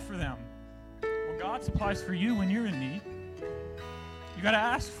supply for them. Well, God supplies for you when you're in need. You got to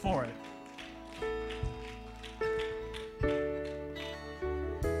ask for it.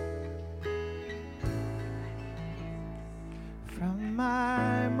 From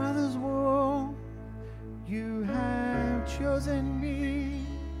my mother's womb, you have chosen me.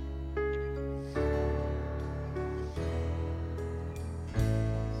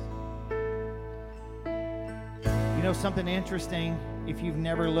 You know something interesting, if you've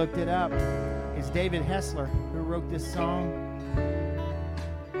never looked it up, is David Hessler, who wrote this song.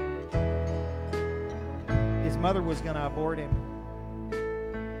 His mother was going to abort him.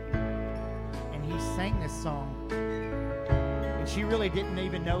 And he sang this song. And she really didn't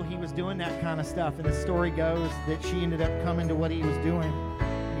even know he was doing that kind of stuff. And the story goes that she ended up coming to what he was doing.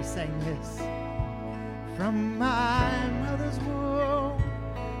 And he sang this. From my mother's womb,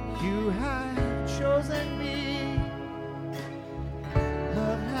 you have chosen me.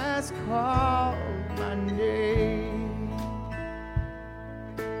 Love has called my name.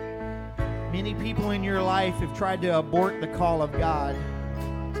 Many people in your life have tried to abort the call of God.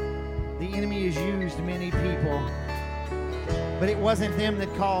 The enemy has used many people. But it wasn't them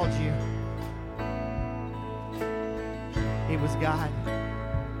that called you. It was God.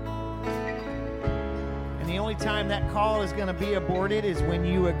 And the only time that call is going to be aborted is when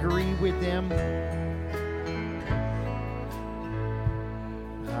you agree with them.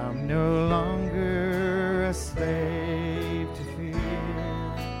 I'm no longer a slave to fear,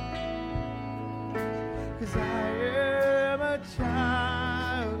 'cause I am a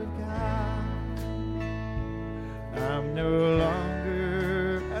child of God. I'm no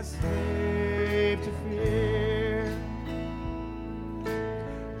longer a slave to fear.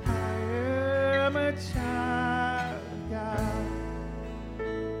 I am a child of God.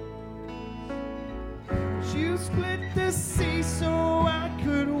 You split the sea so I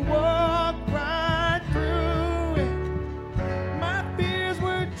could walk right through it.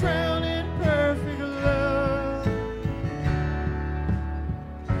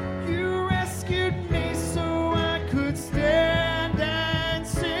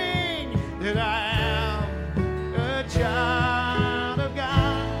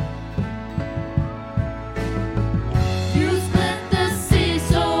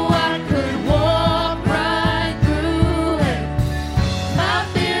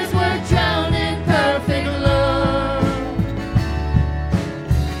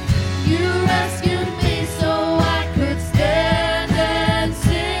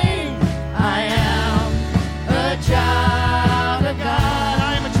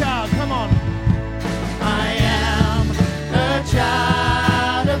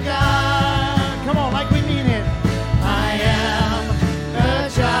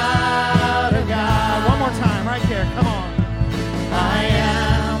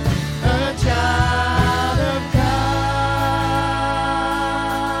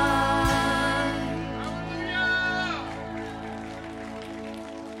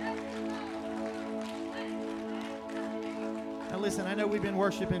 know we've been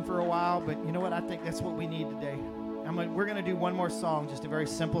worshiping for a while, but you know what? I think that's what we need today. We're going to do one more song, just a very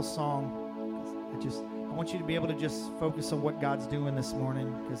simple song. I want you to be able to just focus on what God's doing this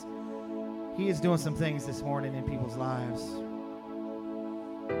morning, because He is doing some things this morning in people's lives.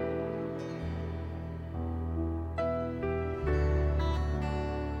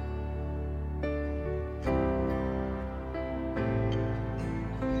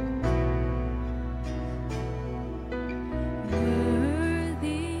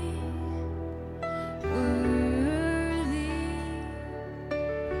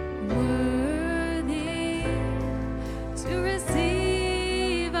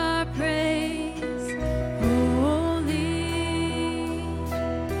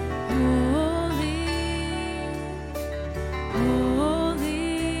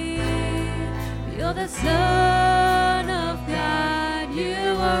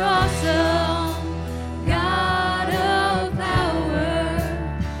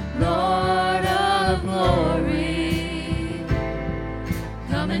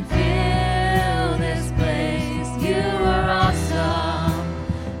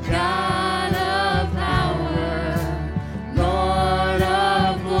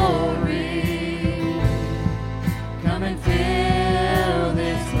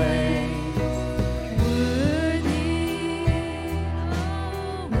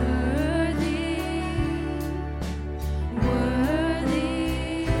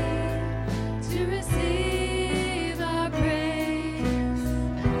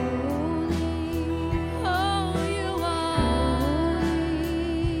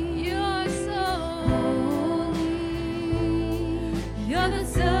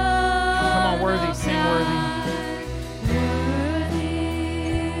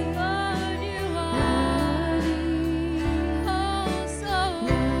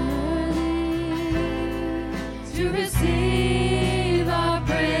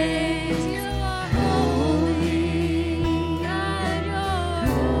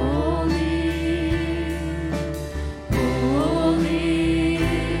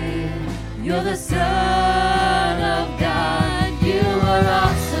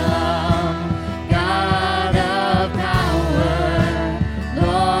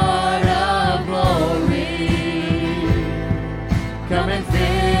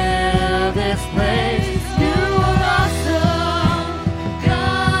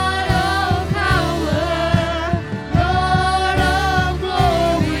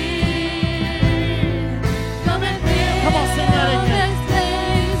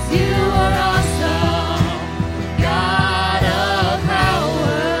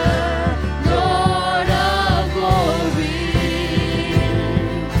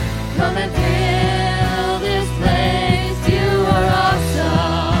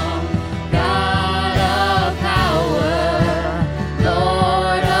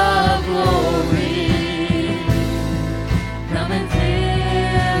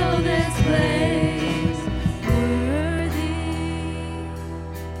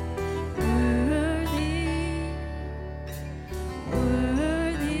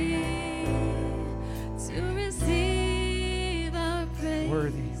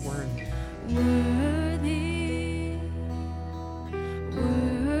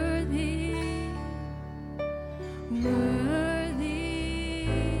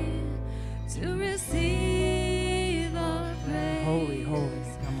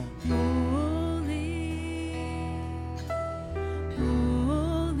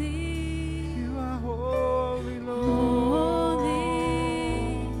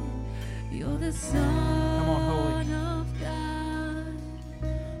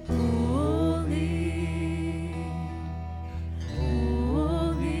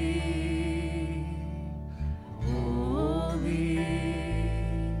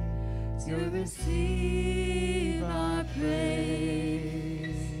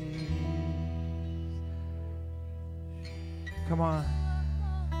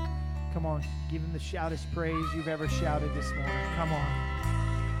 Come on. Give Him the shoutest praise you've ever shouted this morning. Come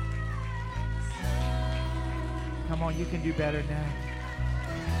on, you can do better now.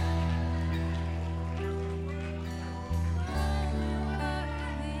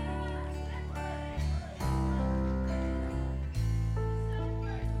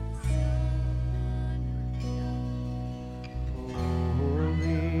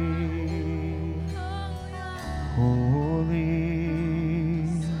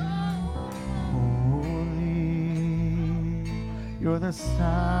 You're the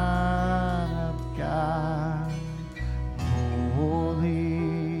Son of God, holy,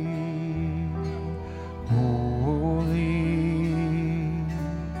 holy,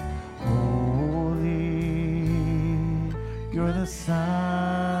 holy. You're the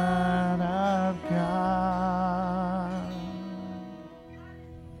Son of God.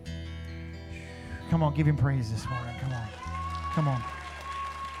 Come on, give him praise this morning. Come on. Come on.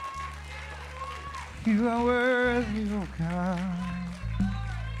 You are worthy, oh God.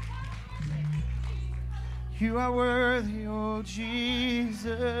 You are worthy, oh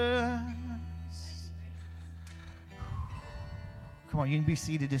Jesus. Come on, you can be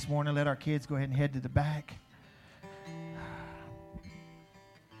seated this morning. Let our kids go ahead and head to the back.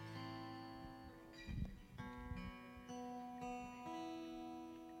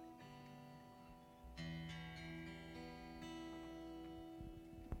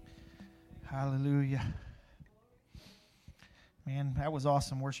 Hallelujah. Man, that was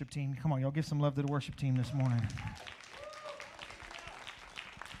awesome, worship team. Come on, y'all give some love to the worship team this morning.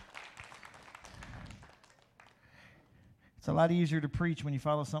 It's a lot easier to preach when you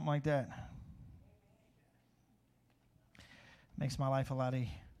follow something like that. Makes my life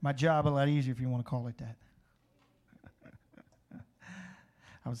my job a lot easier, if you want to call it that.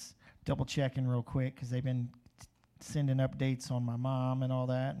 I was double checking real quick because they've been sending updates on my mom and all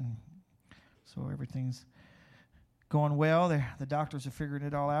that, and so everything's going well. The doctors are figuring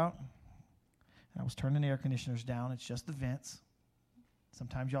it all out. I was turning the air conditioners down. It's just the vents.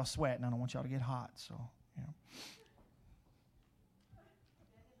 Sometimes y'all sweat, and I don't want y'all to get hot, so, you know.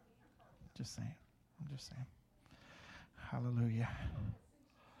 Just saying. I'm just saying. Hallelujah.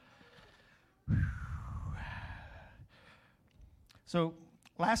 So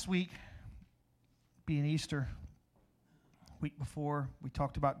last week, being Easter, week before, we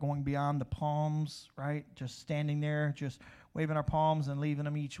talked about going beyond the palms, right? Just standing there, just waving our palms and leaving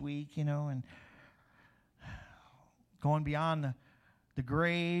them each week, you know, and going beyond the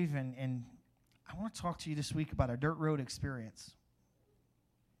grave. And I want to talk to you this week about a dirt road experience.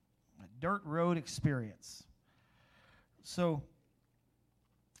 A dirt road experience. So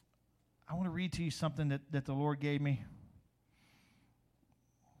I want to read to you something that the Lord gave me.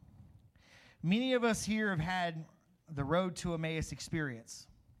 Many of us here have had the road to Emmaus experience,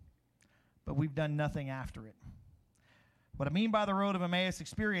 but we've done nothing after it. What I mean by the road of Emmaus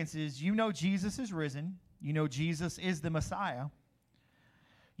experience is, you know Jesus is risen. You know Jesus is the Messiah.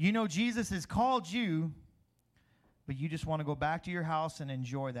 You know Jesus has called you, but you just want to go back to your house and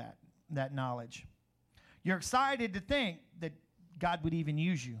enjoy that knowledge. You're excited to think that God would even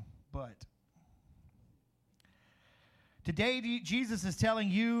use you, but today Jesus is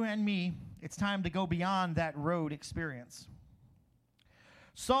telling you and me it's time to go beyond that road experience.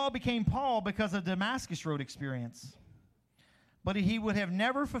 Saul became Paul because of the Damascus road experience, but he would have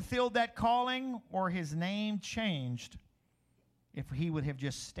never fulfilled that calling or his name changed if he would have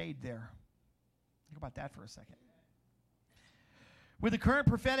just stayed there. Think about that for a second. With the current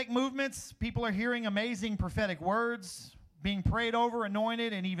prophetic movements, people are hearing amazing prophetic words, being prayed over,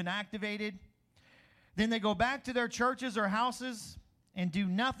 anointed, and even activated. Then they go back to their churches or houses and do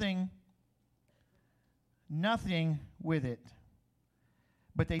nothing with it.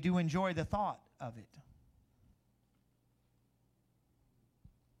 But they do enjoy the thought of it.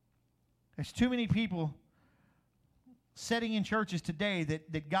 There's too many people sitting in churches today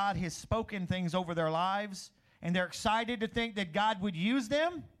that God has spoken things over their lives, and they're excited to think that God would use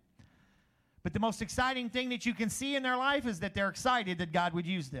them. But the most exciting thing that you can see in their life is that they're excited that God would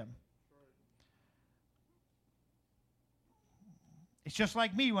use them. It's just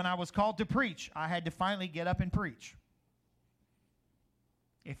like me when I was called to preach. I had to finally get up and preach.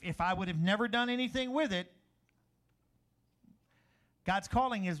 If I would have never done anything with it, God's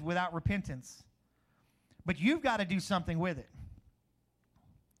calling is without repentance. But you've got to do something with it.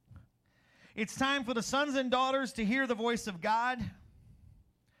 It's time for the sons and daughters to hear the voice of God.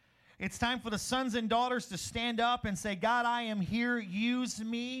 It's time for the sons and daughters to stand up and say, God, I am here, use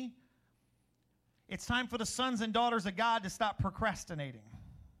me. It's time for the sons and daughters of God to stop procrastinating.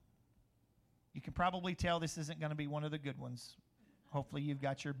 You can probably tell this isn't going to be one of the good ones. Hopefully you've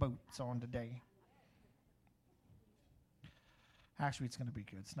got your boots on today. Actually, it's going to be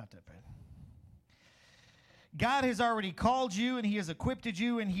good. It's not that bad. God has already called you, and he has equipped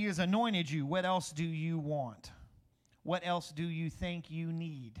you, and he has anointed you. What else do you want? What else do you think you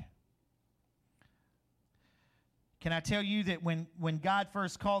need? Can I tell you that when God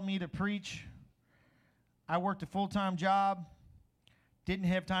first called me to preach, I worked a full-time job, didn't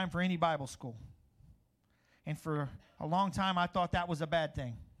have time for any Bible school. And for a long time, I thought that was a bad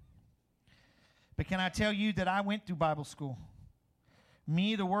thing. But can I tell you that I went through Bible school?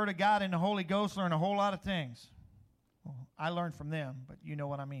 Me, the Word of God, and the Holy Ghost learned a whole lot of things. Well, I learned from them, but you know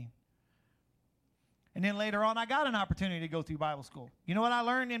what I mean. And then later on, I got an opportunity to go through Bible school. You know what I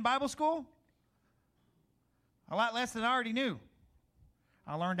learned in Bible school? A lot less than I already knew.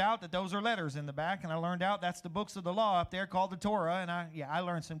 I learned out that those are letters in the back, and I learned out that's the books of the law up there called the Torah, and I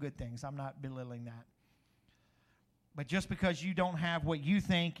learned some good things. I'm not belittling that. But just because you don't have what you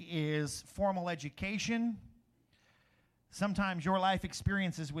think is formal education, sometimes your life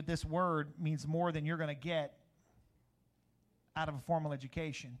experiences with this word means more than you're going to get out of a formal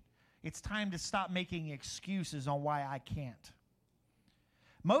education. It's time to stop making excuses on why I can't.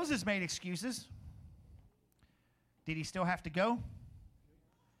 Moses made excuses. Did he still have to go?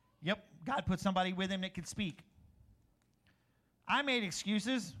 Yep, God put somebody with him that could speak. I made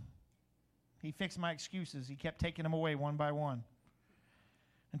excuses. He fixed my excuses. He kept taking them away one by one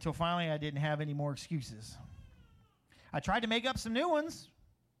until finally I didn't have any more excuses. I tried to make up some new ones.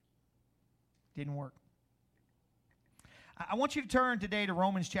 Didn't work. I want you to turn today to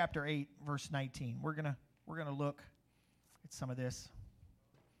Romans chapter 8, verse 19. We're gonna look at some of this.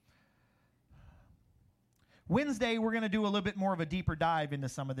 Wednesday, we're going to do a little bit more of a deeper dive into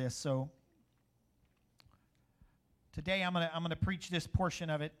some of this. So today I'm going to preach this portion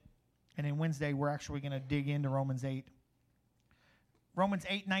of it, and then Wednesday we're actually going to dig into Romans 8. Romans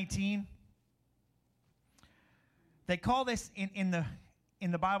 8:19. They call this in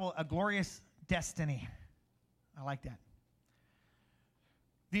the Bible a glorious destiny. I like that.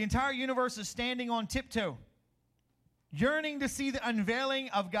 The entire universe is standing on tiptoe, yearning to see the unveiling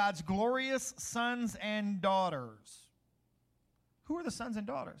of God's glorious sons and daughters. Who are the sons and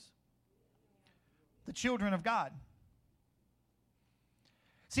daughters? The children of God.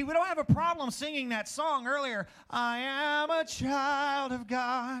 See, we don't have a problem singing that song earlier. I am a child of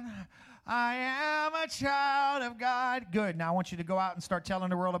God. I am a child of God. Good. Now I want you to go out and start telling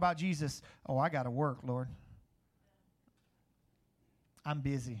the world about Jesus. Oh, I got to work, Lord. I'm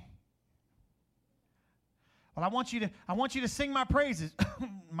busy. Well, I want you to sing my praises.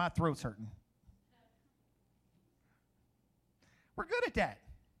 My throat's hurting. We're good at that.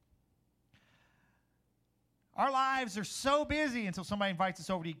 Our lives are so busy until somebody invites us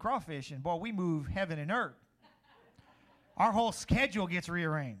over to eat crawfish, and boy, we move heaven and earth. Our whole schedule gets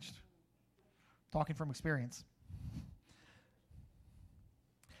rearranged. Talking from experience.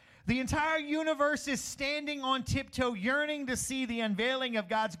 The entire universe is standing on tiptoe, yearning to see the unveiling of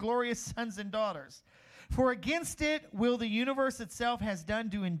God's glorious sons and daughters. For against it will the universe itself has done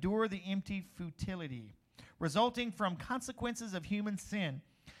to endure the empty futility, resulting from consequences of human sin.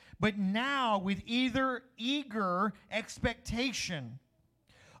 But now, with eager expectation,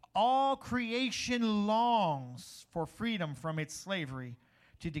 all creation longs for freedom from its slavery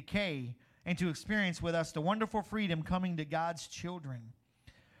to decay and to experience with us the wonderful freedom coming to God's children.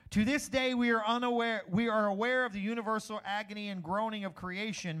 To this day, we are aware of the universal agony and groaning of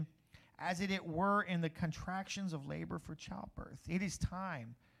creation, as it were in the contractions of labor for childbirth. It is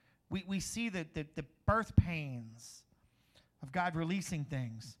time. We see the birth pains of God releasing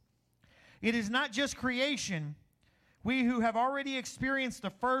things. It is not just creation. We who have already experienced the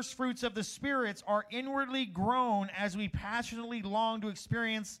first fruits of the spirits are inwardly grown as we passionately long to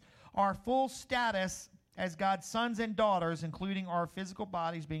experience our full status as God's sons and daughters, including our physical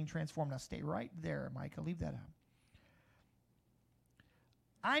bodies being transformed. Now stay right there, Micah. Leave that out.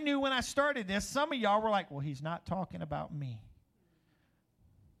 I knew when I started this, some of y'all were like, well, he's not talking about me.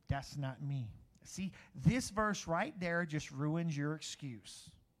 That's not me. See, this verse right there just ruins your excuse.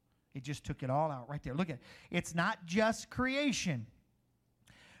 It just took it all out right there. Look at it. It's not just creation.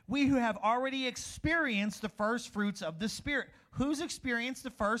 We who have already experienced the first fruits of the Spirit. Who's experienced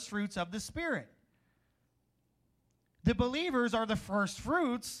the first fruits of the Spirit? The believers are the first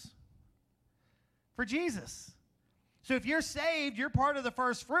fruits for Jesus. So if you're saved, you're part of the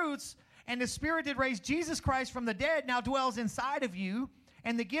first fruits, and the Spirit that raised Jesus Christ from the dead now dwells inside of you,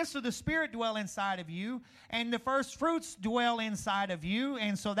 and the gifts of the Spirit dwell inside of you, and the first fruits dwell inside of you,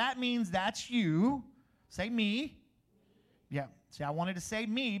 and so that means that's you. Say me. Yeah. See, I wanted to say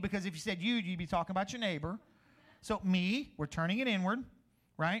me, because if you said you'd be talking about your neighbor. So me, we're turning it inward,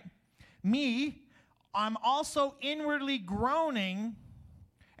 right? Me, I'm also inwardly groaning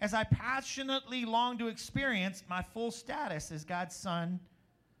as I passionately long to experience my full status as God's son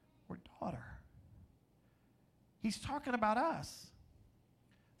or daughter. He's talking about us.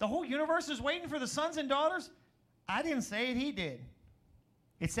 The whole universe is waiting for the sons and daughters. I didn't say it, he did.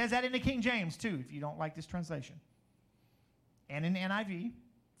 It says that in the King James too, if you don't like this translation. And in the NIV,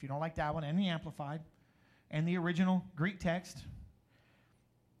 if you don't like that one, and the Amplified, and the original Greek text.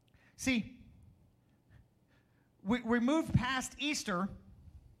 See, we moved past Easter,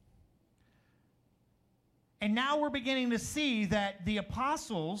 and now we're beginning to see that the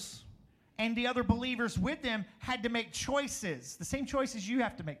apostles and the other believers with them had to make choices, the same choices you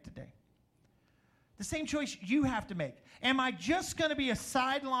have to make today. The same choice you have to make. Am I just going to be a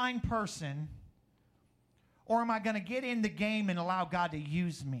sideline person, or am I going to get in the game and allow God to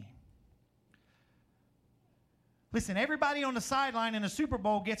use me? Listen, everybody on the sideline in a Super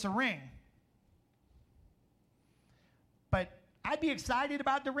Bowl gets a ring. But I'd be excited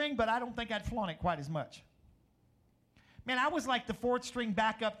about the ring, but I don't think I'd flaunt it quite as much. Man, I was like the fourth string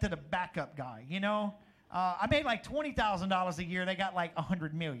backup to the backup guy, you know? I made like $20,000 a year. They got like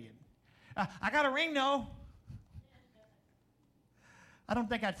 $100 million. I got a ring, though. I don't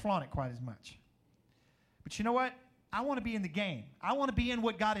think I'd flaunt it quite as much. But you know what? I want to be in the game. I want to be in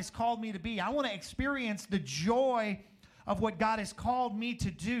what God has called me to be. I want to experience the joy of what God has called me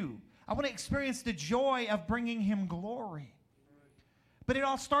to do. I want to experience the joy of bringing Him glory. But it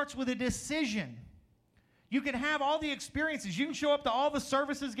all starts with a decision. You can have all the experiences. You can show up to all the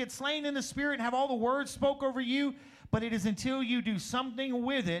services, get slain in the Spirit, and have all the words spoke over you. But it is until you do something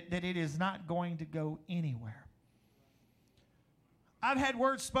with it that it is not going to go anywhere. I've had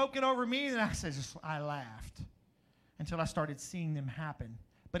words spoken over me, and I laughed until I started seeing them happen.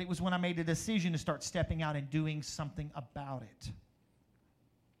 But it was when I made a decision to start stepping out and doing something about it.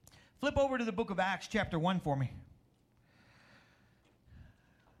 Flip over to the book of Acts chapter 1 for me.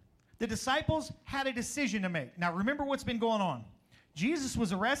 The disciples had a decision to make. Now remember what's been going on. Jesus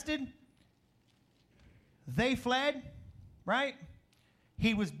was arrested. They fled, right?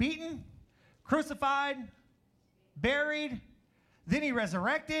 He was beaten, crucified, buried. Then he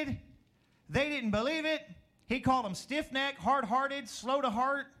resurrected. They didn't believe it. He called them stiff-necked, hard-hearted, slow to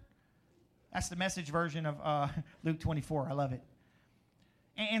heart. That's the Message version of Luke 24. I love it.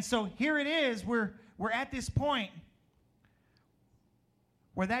 And so here it is. We're at this point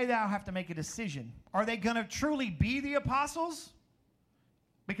where they now have to make a decision. Are they going to truly be the apostles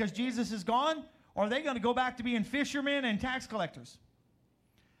because Jesus is gone? Or are they going to go back to being fishermen and tax collectors?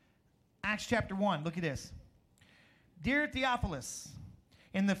 Acts chapter 1. Look at this. Dear Theophilus,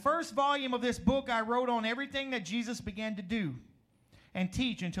 in the first volume of this book, I wrote on everything that Jesus began to do and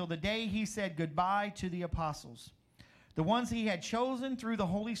teach until the day he said goodbye to the apostles, the ones he had chosen through the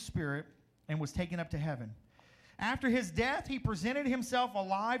Holy Spirit, and was taken up to heaven. After his death, he presented himself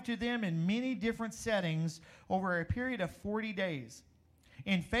alive to them in many different settings over a period of 40 days.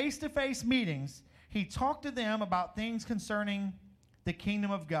 In face-to-face meetings, he talked to them about things concerning the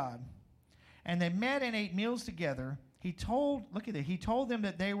kingdom of God. And they met and ate meals together. He told them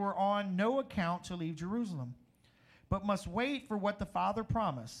that they were on no account to leave Jerusalem, but must wait for what the Father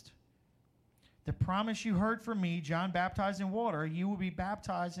promised. The promise you heard from me, John baptized in water, you will be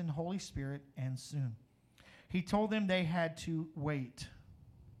baptized in the Holy Spirit, and soon. He told them they had to wait.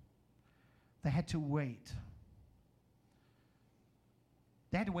 They had to wait.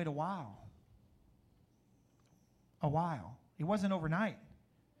 They had to wait a while. A while. It wasn't overnight.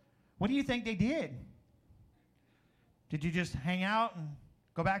 What do you think they did? Did you just hang out and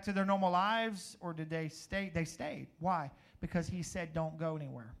go back to their normal lives, or did they stay? They stayed. Why? Because he said don't go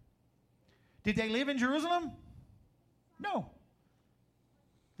anywhere. Did they live in Jerusalem? No.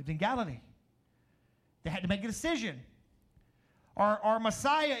 Lived in Galilee. They had to make a decision. Our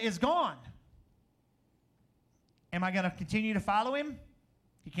Messiah is gone. Am I going to continue to follow him?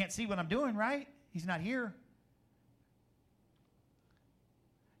 He can't see what I'm doing, right? He's not here.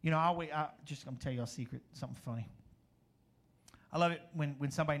 You know, I'm just going to tell you a secret, something funny. I love it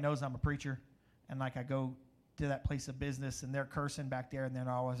when somebody knows I'm a preacher, and like I go to that place of business and they're cursing back there, and then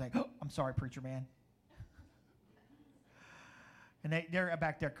I always like, oh, I'm sorry, preacher man. And they're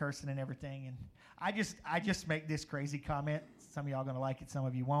back there cursing and everything, and I just make this crazy comment. Some of y'all are going to like it, some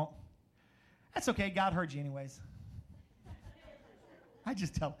of you won't. That's okay, God heard you anyways. I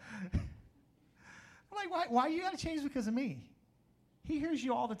just tell them. I'm like, why you got to change because of me? He hears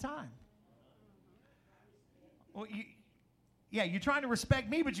you all the time. Well, you're trying to respect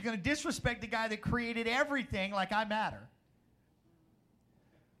me, but you're going to disrespect the guy that created everything like I matter.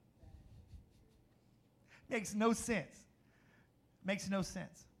 Makes no sense. Makes no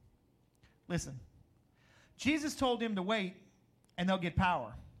sense. Listen, Jesus told them to wait, and they'll get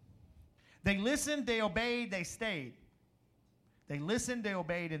power. They listened, they obeyed, they stayed. They listened, they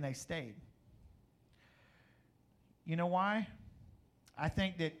obeyed, and they stayed. You know why? I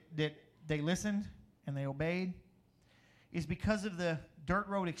think that they listened and they obeyed is because of the dirt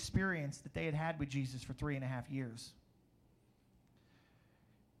road experience that they had had with Jesus for 3.5 years.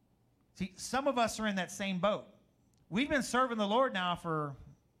 See, some of us are in that same boat. We've been serving the Lord now for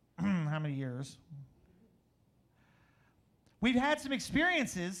how many years? We've had some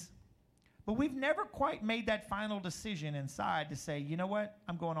experiences, but we've never quite made that final decision inside to say, you know what?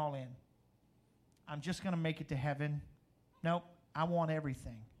 I'm going all in. I'm just going to make it to heaven. Nope, I want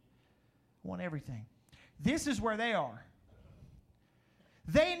everything. I want everything. This is where they are.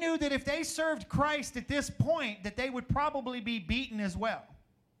 They knew that if they served Christ at this point, that they would probably be beaten as well.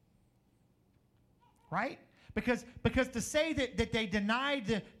 Right? Because to say that they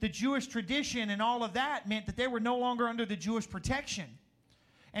denied the Jewish tradition and all of that meant that they were no longer under the Jewish protection.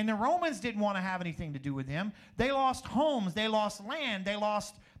 And the Romans didn't want to have anything to do with them. They lost homes, they lost land, they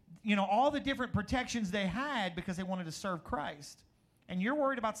lost, all the different protections they had because they wanted to serve Christ. And you're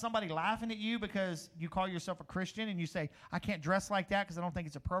worried about somebody laughing at you because you call yourself a Christian and you say, I can't dress like that because I don't think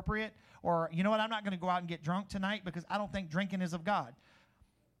it's appropriate. Or, you know what, I'm not going to go out and get drunk tonight because I don't think drinking is of God.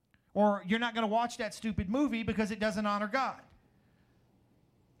 Or you're not going to watch that stupid movie because it doesn't honor God.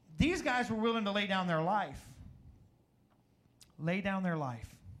 These guys were willing to lay down their life. Lay down their life.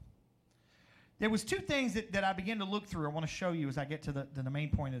 There was two things that I began to look through. I want to show you as I get to the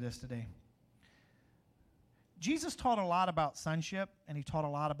main point of this today. Jesus taught a lot about sonship, and he taught a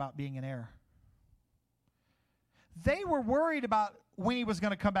lot about being an heir. They were worried about when he was going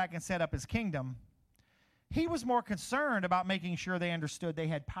to come back and set up his kingdom. He was more concerned about making sure they understood they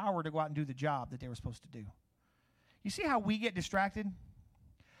had power to go out and do the job that they were supposed to do. You see how we get distracted?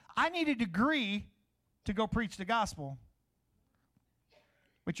 I need a degree to go preach the gospel,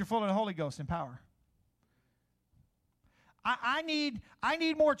 but you're full of the Holy Ghost and power. I need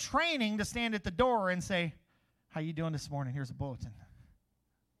more training to stand at the door and say, how you doing this morning? Here's a bulletin.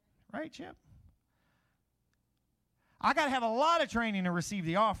 Right, Chip? I got to have a lot of training to receive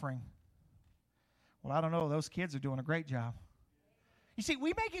the offering. Well, I don't know. Those kids are doing a great job. You see,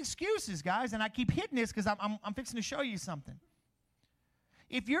 we make excuses, guys, and I keep hitting this because I'm fixing to show you something.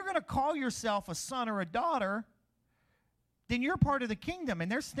 If you're going to call yourself a son or a daughter, then you're part of the kingdom, and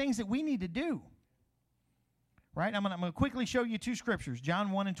there's things that we need to do. Right? I'm going to quickly show you two scriptures,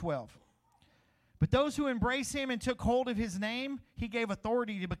 John 1 and 12. But those who embrace him and took hold of his name, he gave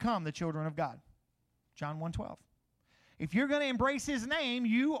authority to become the children of God. John 1:12. If you're going to embrace his name,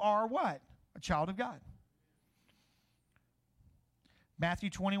 you are what? A child of God. Matthew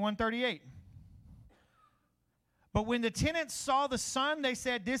 21:38. But when the tenants saw the son, they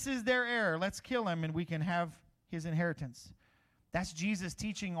said, this is their heir. Let's kill him and we can have his inheritance. That's Jesus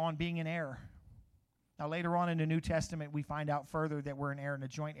teaching on being an heir. Now later on in the New Testament, we find out further that we're an heir and a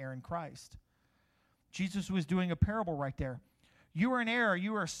joint heir in Christ. Jesus was doing a parable right there. You are an heir.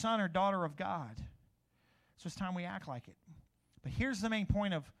 You are a son or daughter of God. So it's time we act like it. But here's the main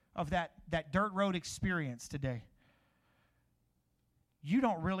point of that dirt road experience today. You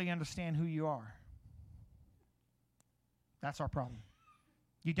don't really understand who you are. That's our problem.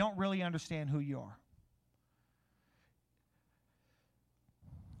 You don't really understand who you are.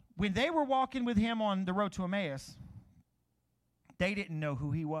 When they were walking with him on the road to Emmaus, they didn't know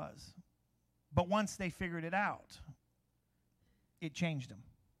who he was. But once they figured it out, it changed them.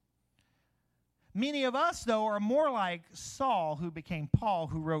 Many of us, though, are more like Saul, who became Paul,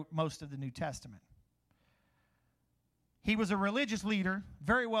 who wrote most of the New Testament. He was a religious leader,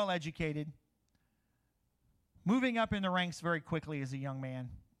 very well educated, moving up in the ranks very quickly as a young man.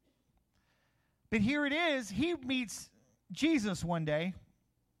 But here it is, he meets Jesus one day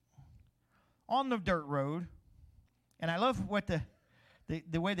on the dirt road, and I love what the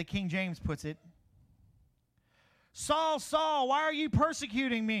way the King James puts it. Saul, Saul, why are you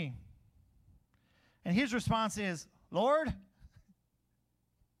persecuting me? And his response is, Lord,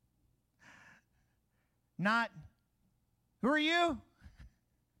 not, who are you?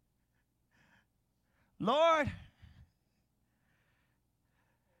 Lord.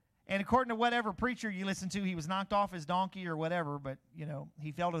 And according to whatever preacher you listen to, he was knocked off his donkey or whatever, but,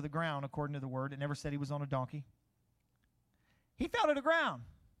 he fell to the ground according to the word. It never said he was on a donkey. He fell to the ground.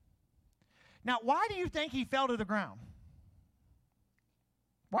 Now, why do you think he fell to the ground?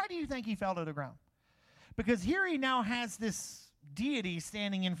 Why do you think he fell to the ground? Because here he now has this deity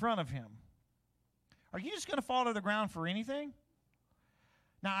standing in front of him. Are you just going to fall to the ground for anything?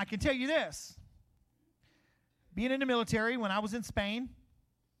 Now, I can tell you this. Being in the military, when I was in Spain,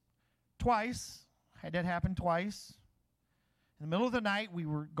 twice, had that happen twice. In the middle of the night, we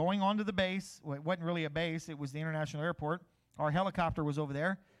were going onto the base. Well, it wasn't really a base. It was the international airport. Our helicopter was over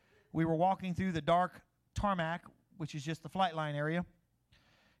there. We were walking through the dark tarmac, which is just the flight line area.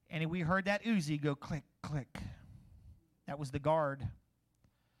 And we heard that Uzi go click, click. That was the guard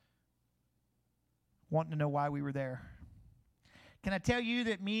wanting to know why we were there. Can I tell you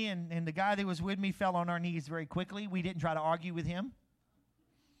that me and the guy that was with me fell on our knees very quickly? We didn't try to argue with him.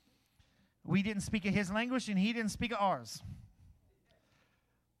 We didn't speak his language, and he didn't speak ours.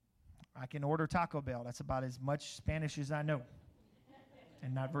 I can order Taco Bell. That's about as much Spanish as I know,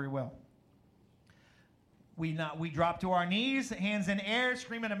 and not very well. We drop to our knees, hands in air,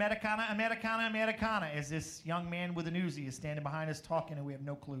 screaming Americana, Americana, Americana, as this young man with an Uzi is standing behind us talking, and we have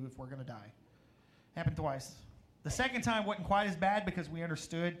no clue if we're going to die. Happened twice. The second time wasn't quite as bad because we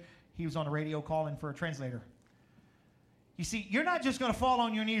understood he was on the radio calling for a translator. You see, you're not just going to fall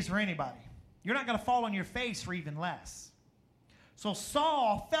on your knees for anybody. You're not going to fall on your face for even less. So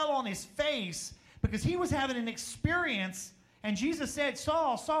Saul fell on his face because he was having an experience, and Jesus said,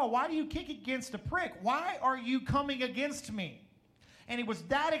 Saul, Saul, why do you kick against a prick? Why are you coming against me? And it was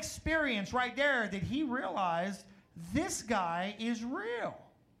that experience right there that he realized this guy is real.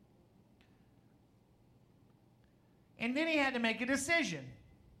 And then he had to make a decision.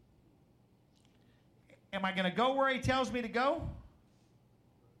 Am I going to go where he tells me to go?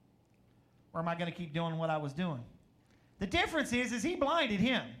 Or am I going to keep doing what I was doing? The difference is he blinded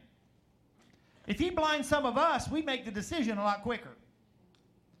him. If he blinds some of us, we make the decision a lot quicker.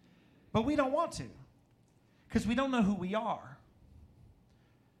 But we don't want to, because we don't know who we are.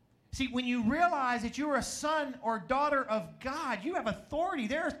 See, when you realize that you're a son or daughter of God, you have authority.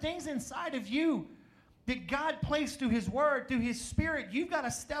 There are things inside of you that God placed through his word, through his spirit. You've got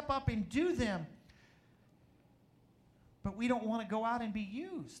to step up and do them. But we don't want to go out and be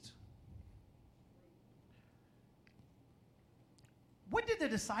used. What did the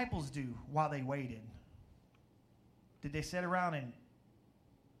disciples do while they waited? Did they sit around and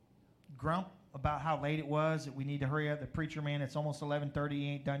grump about how late it was, that we need to hurry up? The preacher man, it's almost 11:30, he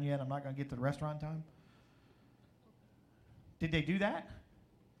ain't done yet. I'm not going to get to the restaurant time. Did they do that?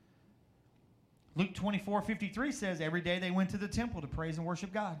 Luke 24:53 says every day they went to the temple to praise and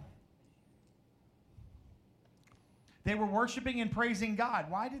worship God. They were worshiping and praising God.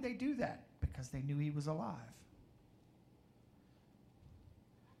 Why did they do that? Because they knew he was alive.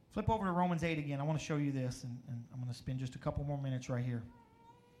 Flip over to Romans 8 again. I want to show you this, and I'm going to spend just a couple more minutes right here.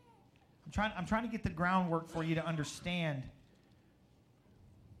 I'm trying to get the groundwork for you to understand.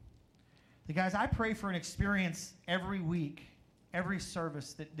 Guys, I pray for an experience every week, every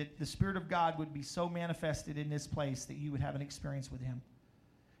service, that the Spirit of God would be so manifested in this place that you would have an experience with him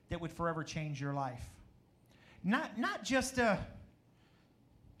that would forever change your life. Not just yep,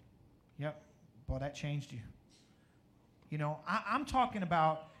 boy, that changed you. You know, I'm talking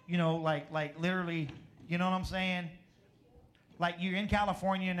about, you know, like literally, you know what I'm saying? Like you're in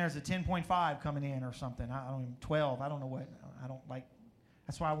California and there's a 10.5 coming in or something. I don't even, 12, I don't know what. I don't like,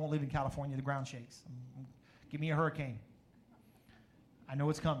 that's why I won't live in California. The ground shakes. Give me a hurricane. I know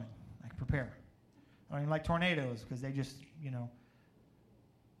it's coming. I can prepare. I don't even like tornadoes because they just, you know.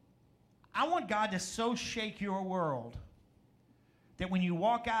 I want God to so shake your world that when you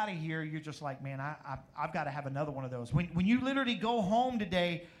walk out of here, you're just like, man, I've got to have another one of those. When you literally go home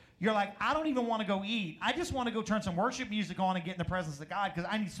today, you're like, I don't even want to go eat. I just want to go turn some worship music on and get in the presence of God because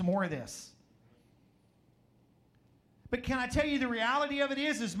I need some more of this. But can I tell you the reality of it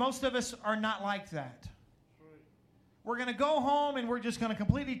is most of us are not like that. We're going to go home and we're just going to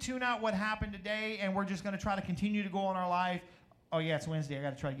completely tune out what happened today, and we're just going to try to continue to go on our life. Oh, yeah, it's Wednesday. I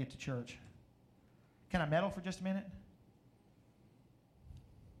got to try to get to church. Can I meddle for just a minute?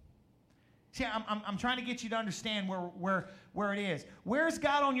 See, I'm trying to get you to understand where it is. Where's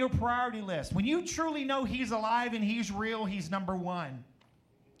God on your priority list? When you truly know he's alive and he's real, he's number one.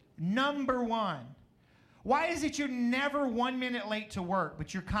 Number one. Why is it you're never 1 minute late to work,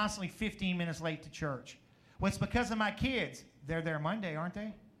 but you're constantly 15 minutes late to church? Well, it's because of my kids. They're there Monday, aren't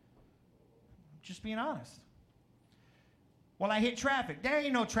they? Just being honest. Well, I hit traffic. There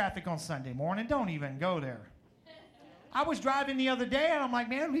ain't no traffic on Sunday morning. Don't even go there. I was driving the other day, and I'm like,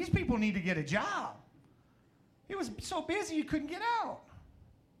 man, these people need to get a job. It was so busy you couldn't get out.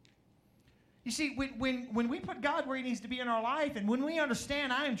 You see, when we put God where he needs to be in our life, and when we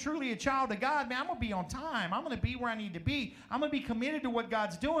understand I am truly a child of God, man, I'm going to be on time. I'm going to be where I need to be. I'm going to be committed to what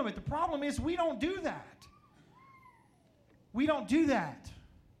God's doing. But the problem is we don't do that. We don't do that.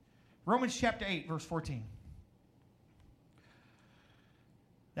 Romans chapter 8, verse 14.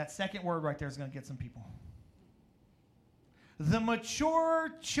 That second word right there is going to get some people. The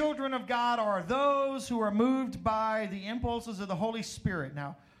mature children of God are those who are moved by the impulses of the Holy Spirit.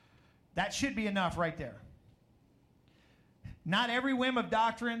 Now, that should be enough right there. Not every whim of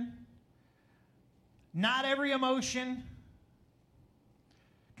doctrine, not every emotion.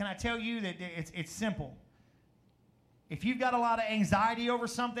 Can I tell you that it's simple? If you've got a lot of anxiety over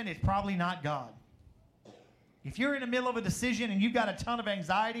something, it's probably not God. If you're in the middle of a decision and you've got a ton of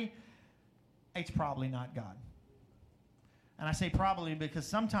anxiety, it's probably not God. And I say probably because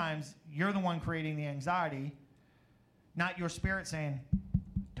sometimes you're the one creating the anxiety, not your spirit saying,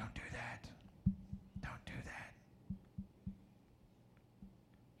 don't do that. Don't do that.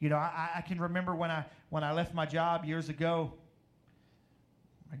 You know, I can remember when I left my job years ago,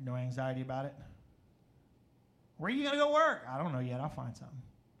 I had no anxiety about it. Where are you going to go work? I don't know yet. I'll find something.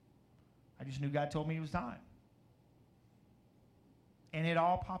 I just knew God told me it was time. And it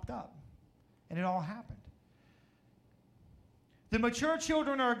all popped up. And it all happened. The mature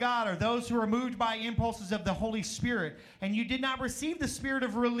children of God are those who are moved by impulses of the Holy Spirit. And you did not receive the spirit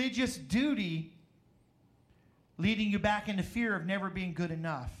of religious duty, leading you back into fear of never being good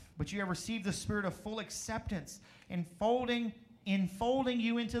enough. But you have received the spirit of full acceptance, enfolding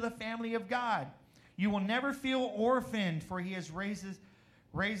you into the family of God. You will never feel orphaned, for he has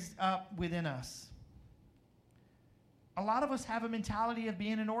raised up within us. A lot of us have a mentality of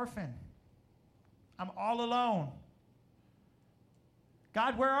being an orphan. I'm all alone.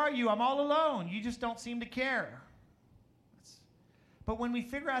 God, where are you? I'm all alone. You just don't seem to care. But when we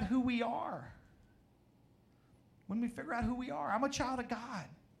figure out who we are, I'm a child of God.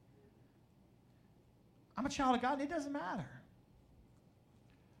 I'm a child of God, and it doesn't matter.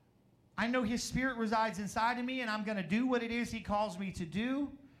 I know his spirit resides inside of me, and I'm going to do what it is he calls me to do.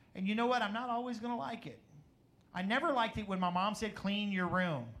 And you know what? I'm not always going to like it. I never liked it when my mom said, clean your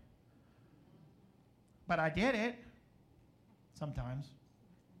room. But I did it sometimes.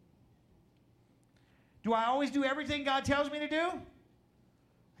 Do I always do everything God tells me to do?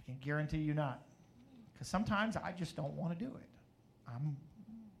 I can guarantee you not. Because sometimes I just don't want to do it. I'm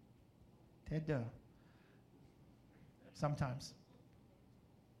dead duh. Sometimes.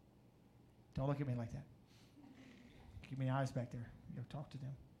 Don't look at me like that. Keep my eyes back there. You talk to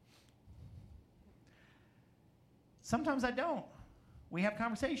them. Sometimes I don't. We have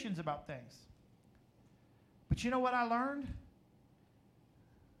conversations about things. But you know what I learned?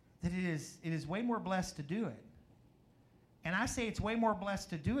 That it is way more blessed to do it. And I say it's way more blessed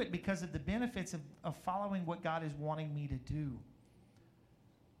to do it because of the benefits of following what God is wanting me to do.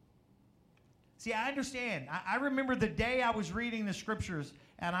 See, I understand. I remember the day I was reading the scriptures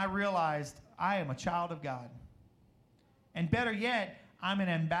and I realized I am a child of God. And better yet, I'm an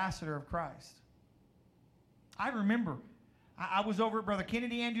ambassador of Christ. I remember I was over at Brother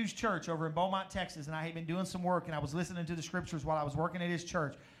Kennedy Andrews' church over in Beaumont, Texas, and I had been doing some work, and I was listening to the scriptures while I was working at his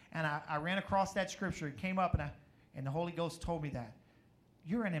church. And I ran across that scripture. It came up, and the Holy Ghost told me that.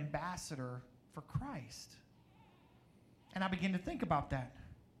 You're an ambassador for Christ. And I began to think about that.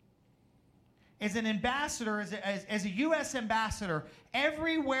 As an ambassador, as a U.S. ambassador,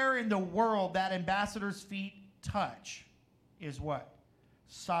 everywhere in the world that ambassador's feet touch is what?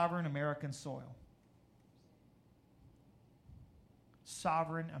 Sovereign American soil.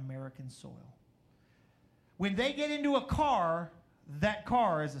 Sovereign American soil. When they get into a car, that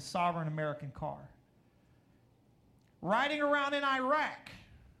car is a sovereign American car. Riding around in Iraq,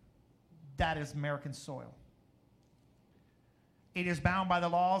 that is American soil. It is bound by the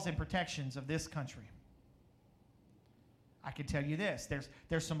laws and protections of this country. I can tell you this.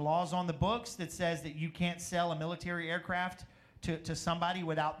 There's some laws on the books that says that you can't sell a military aircraft to somebody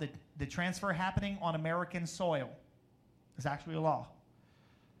without the transfer happening on American soil. It's actually a law.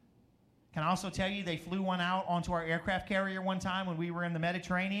 Can I also tell you they flew one out onto our aircraft carrier one time when we were in the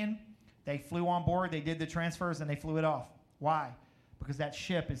Mediterranean. They flew on board, they did the transfers, and they flew it off. Why? Because that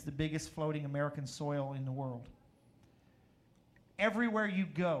ship is the biggest floating American soil in the world. Everywhere you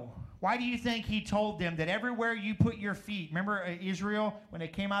go. Why do you think he told them that everywhere you put your feet, remember Israel, when they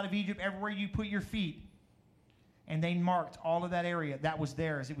came out of Egypt, everywhere you put your feet, and they marked all of that area, that was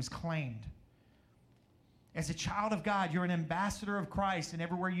theirs, it was claimed. As a child of God, you're an ambassador of Christ, and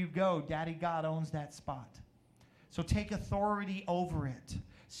everywhere you go, Daddy God owns that spot. So take authority over it.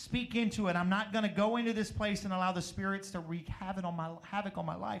 Speak into it. I'm not going to go into this place and allow the spirits to wreak havoc on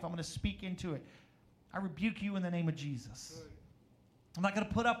my life. I'm going to speak into it. I rebuke you in the name of Jesus. I'm not going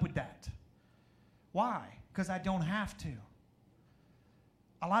to put up with that. Why? Because I don't have to.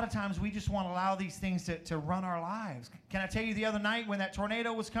 A lot of times we just want to allow these things to run our lives. Can I tell you the other night when that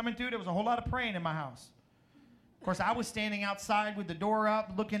tornado was coming through, there was a whole lot of praying in my house. Of course, I was standing outside with the door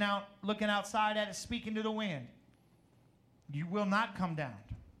up, looking outside at it, speaking to the wind. You will not come down.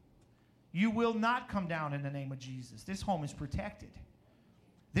 You will not come down in the name of Jesus. This home is protected.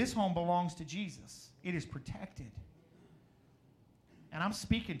 This home belongs to Jesus. It is protected. And I'm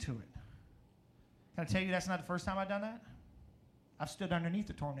speaking to it. Can I tell you that's not the first time I've done that? I've stood underneath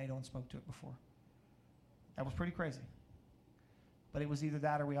a tornado and spoke to it before. That was pretty crazy. But it was either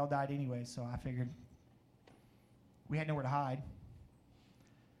that or we all died anyway, so I figured we had nowhere to hide.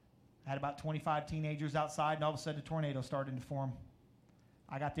 I had about 25 teenagers outside, and all of a sudden a tornado started to form.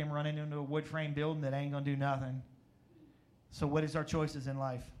 I got them running into a wood frame building that ain't going to do nothing. So what is our choices in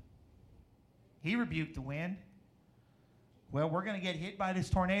life? He rebuked the wind. Well, we're going to get hit by this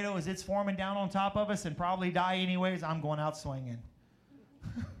tornado as it's forming down on top of us and probably die anyways. I'm going out swinging.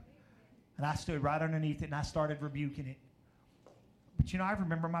 And I stood right underneath it and I started rebuking it. But I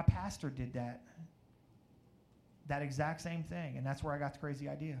remember my pastor did that. That exact same thing. And that's where I got the crazy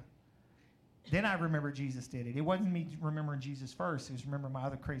idea. Then I remember Jesus did it. It wasn't me remembering Jesus first. It was remembering my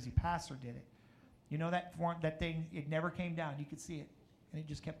other crazy pastor did it. That thing, it never came down. You could see it. And it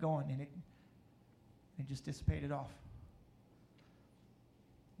just kept going. And it just dissipated off.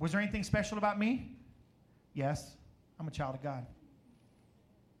 Was there anything special about me? Yes. I'm a child of God.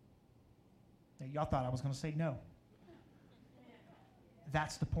 Now, y'all thought I was going to say no.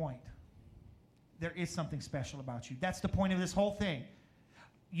 That's the point. There is something special about you. That's the point of this whole thing.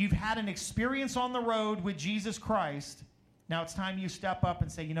 You've had an experience on the road with Jesus Christ. Now it's time you step up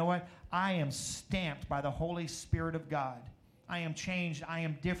and say, you know what? I am stamped by the Holy Spirit of God. I am changed. I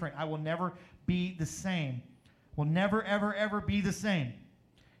am different. I will never be the same. Will never, ever, ever be the same.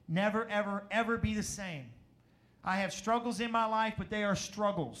 Never, ever, ever be the same. I have struggles in my life, but they are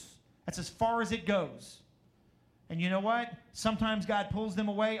struggles. That's as far as it goes. And you know what? Sometimes God pulls them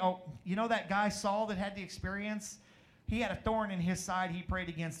away. Oh, you know that guy Saul that had the experience? He had a thorn in his side he prayed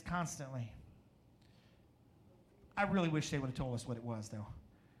against constantly. I really wish they would have told us what it was, though.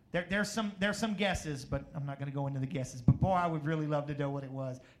 There's some guesses, but I'm not going to go into the guesses. But boy, I would really love to know what it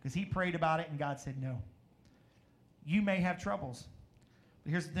was, because he prayed about it and God said no. You may have troubles,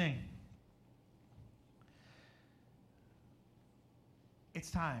 but here's the thing. It's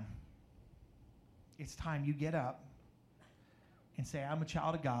time. It's time you get up and say, I'm a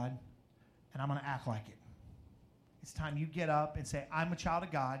child of God, and I'm going to act like it. It's time you get up and say, I'm a child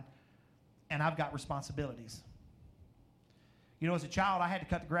of God, and I've got responsibilities. As a child, I had to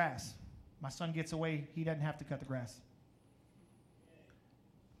cut the grass. My son gets away. He doesn't have to cut the grass.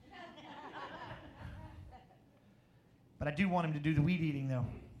 But I do want him to do the weed eating, though.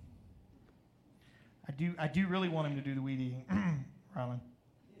 I do really want him to do the weed eating, Rylan.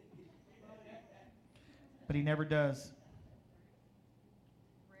 But he never does.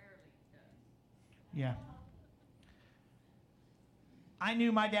 Rarely does. Yeah. I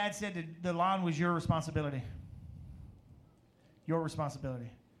knew my dad said that the lawn was your responsibility. Your responsibility.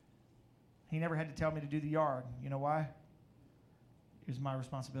 He never had to tell me to do the yard. You know why? It was my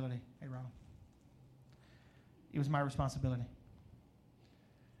responsibility. Hey, Ronald. It was my responsibility.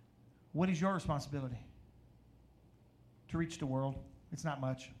 What is your responsibility? To reach the world. It's not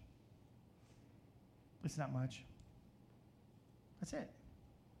much. It's not much. That's it.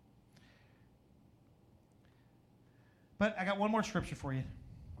 But I got one more scripture for you.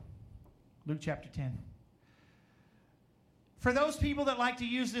 Luke chapter 10. For those people that like to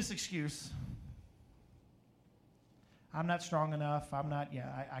use this excuse, I'm not strong enough.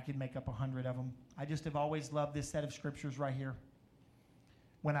 I could make up 100 of them. I just have always loved this set of scriptures right here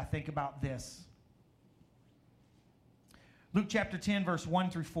when I think about this. Luke chapter 10, verse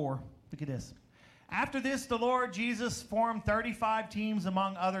 1 through 4. Look at this. After this, the Lord Jesus formed 35 teams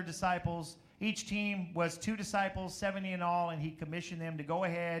among other disciples. Each team was 2 disciples, 70 in all, and he commissioned them to go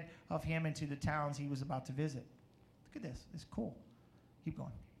ahead of him into the towns he was about to visit. Look at this. It's cool. Keep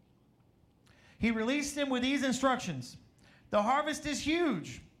going. He released them with these instructions. The harvest is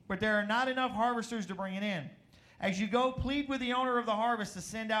huge, but there are not enough harvesters to bring it in. As you go, plead with the owner of the harvest to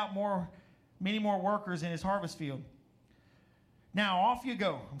send out many more workers in his harvest field. Now, off you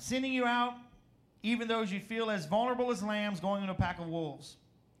go. I'm sending you out, even those you feel as vulnerable as lambs going in a pack of wolves.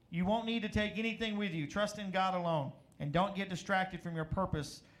 You won't need to take anything with you. Trust in God alone, and don't get distracted from your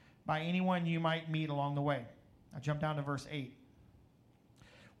purpose by anyone you might meet along the way. I'll jump down to verse 8.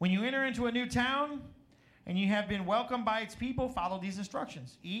 When you enter into a new town and you have been welcomed by its people, follow these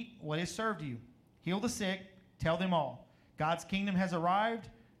instructions. Eat what is served to you. Heal the sick. Tell them all. God's kingdom has arrived,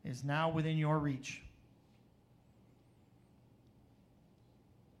 is now within your reach.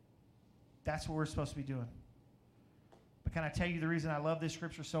 That's what we're supposed to be doing. But can I tell you the reason I love this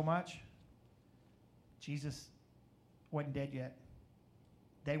scripture so much? Jesus wasn't dead yet.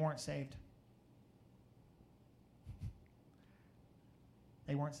 They weren't saved.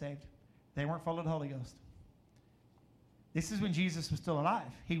 They weren't saved. They weren't full of the Holy Ghost. This is when Jesus was still alive.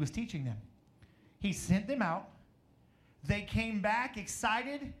 He was teaching them. He sent them out. They came back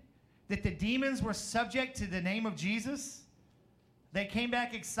excited that the demons were subject to the name of Jesus. They came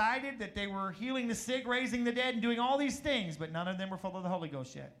back excited that they were healing the sick, raising the dead, and doing all these things, but none of them were full of the Holy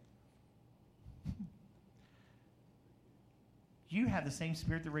Ghost yet. You have the same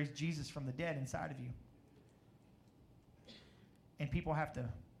spirit that raised Jesus from the dead inside of you. And people have to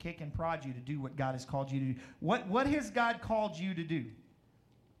kick and prod you to do what God has called you to do. What has God called you to do?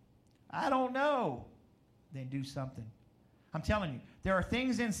 I don't know. Then do something. I'm telling you, there are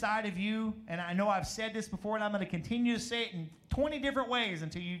things inside of you, and I know I've said this before, and I'm going to continue to say it in 20 different ways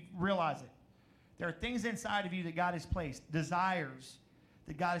until you realize it. There are things inside of you that God has placed, desires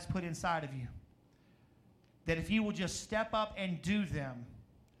that God has put inside of you, that if you will just step up and do them,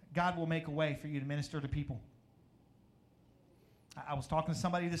 God will make a way for you to minister to people. I was talking to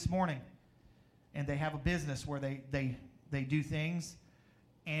somebody this morning, and they have a business where they do things,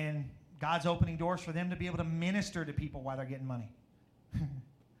 and God's opening doors for them to be able to minister to people while they're getting money.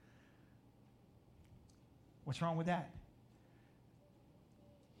 What's wrong with that?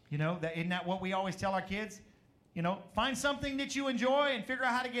 You know, isn't that what we always tell our kids? You know, find something that you enjoy and figure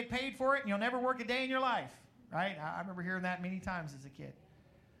out how to get paid for it, and you'll never work a day in your life, right? I remember hearing that many times as a kid.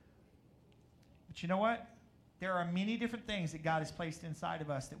 But you know what? There are many different things that God has placed inside of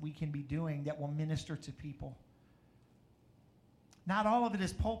us that we can be doing that will minister to people. Not all of it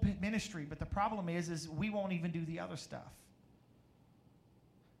is pulpit ministry, but the problem is we won't even do the other stuff.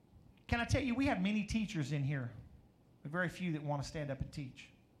 Can I tell you, we have many teachers in here, but very few that want to stand up and teach.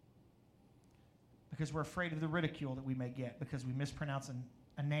 Because we're afraid of the ridicule that we may get because we mispronounce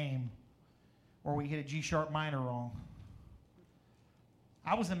a name or we hit a G sharp minor wrong.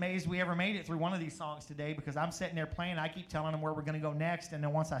 I was amazed we ever made it through one of these songs today because I'm sitting there playing. I keep telling them where we're going to go next, and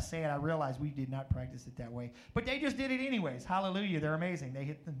then once I say it, I realize we did not practice it that way. But they just did it anyways. Hallelujah. They're amazing. They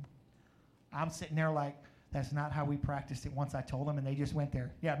hit them. I'm sitting there like, that's not how we practiced it once I told them, and they just went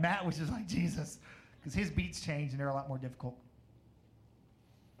there. Yeah, Matt was just like, Jesus, because his beats changed, and they're a lot more difficult.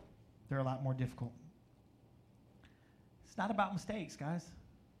 They're a lot more difficult. It's not about mistakes, guys.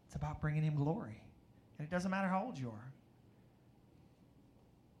 It's about bringing him glory. And it doesn't matter how old you are.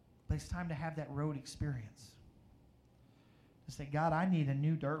 But it's time to have that road experience. To say, God, I need a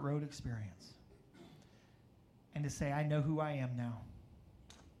new dirt road experience. And to say, I know who I am now.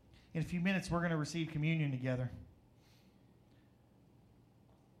 In a few minutes, we're going to receive communion together.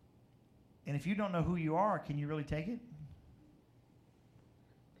 And if you don't know who you are, can you really take it?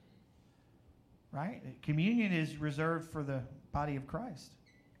 Right? Communion is reserved for the body of Christ.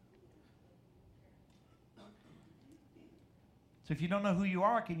 So if you don't know who you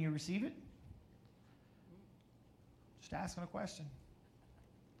are, can you receive it? Just asking a question.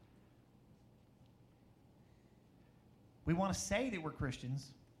 We want to say that we're Christians,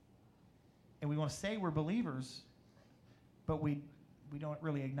 and we want to say we're believers, but we don't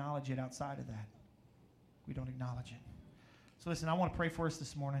really acknowledge it outside of that. We don't acknowledge it. So listen, I want to pray for us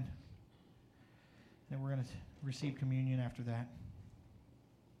this morning. Then we're going to receive communion after that.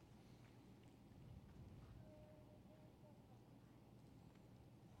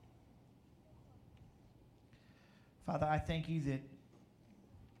 Father, I thank you that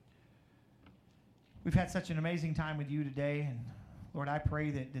we've had such an amazing time with you today. And Lord, I pray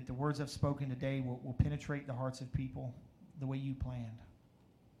that the words I've spoken today will penetrate the hearts of people the way you planned.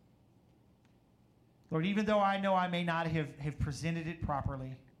 Lord, even though I know I may not have presented it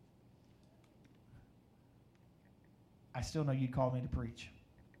properly, I still know you called me to preach.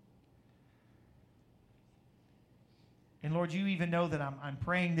 And Lord, you even know that I'm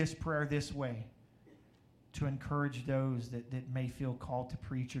praying this prayer this way to encourage those that may feel called to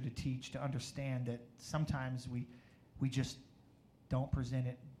preach or to teach, to understand that sometimes we just don't present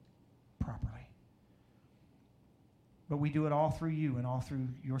it properly. But we do it all through you and all through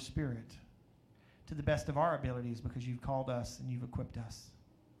your Spirit to the best of our abilities because you've called us and you've equipped us.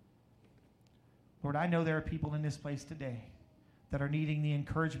 Lord, I know there are people in this place today that are needing the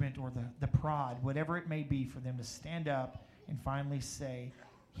encouragement or the prod, whatever it may be, for them to stand up and finally say,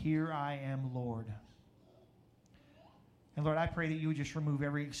 here I am, Lord. And Lord, I pray that you would just remove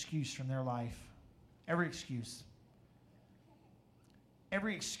every excuse from their life. Every excuse.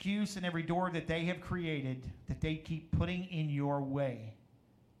 Every excuse and every door that they have created that they keep putting in your way.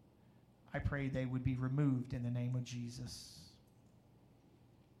 I pray they would be removed in the name of Jesus.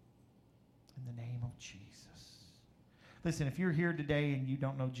 In the name of Jesus. Listen, if you're here today and you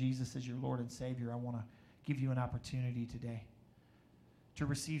don't know Jesus as your Lord and Savior, I want to give you an opportunity today to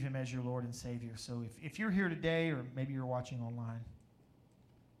receive him as your Lord and Savior. So if you're here today, or maybe you're watching online,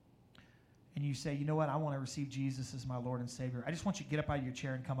 and you say, you know what, I want to receive Jesus as my Lord and Savior, I just want you to get up out of your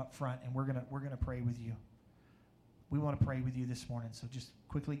chair and come up front, and we're gonna pray with you. We want to pray with you this morning, so just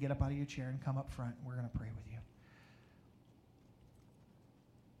quickly get up out of your chair and come up front, and we're going to pray with you.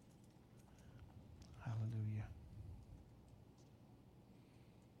 Hallelujah.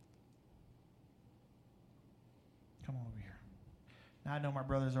 Come on over here. Now, I know my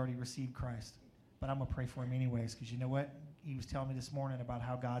brother's already received Christ, but I'm going to pray for him anyways, because you know what? He was telling me this morning about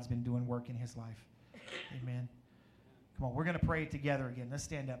how God's been doing work in his life. Amen. Come on, we're going to pray it together again. Let's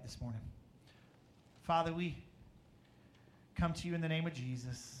stand up this morning. Father, we come to you in the name of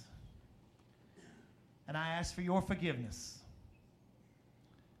Jesus. And I ask for your forgiveness.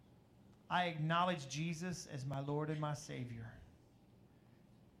 I acknowledge Jesus as my Lord and my Savior.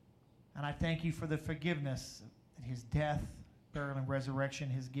 And I thank you for the forgiveness that his death, burial, and resurrection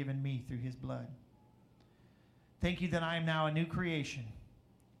has given me through his blood. Thank you that I am now a new creation.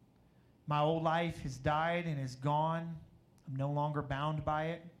 My old life has died and is gone. I'm no longer bound by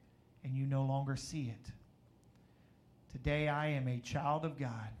it, and you no longer see it. Today I am a child of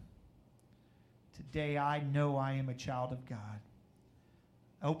God. Today I know I am a child of God.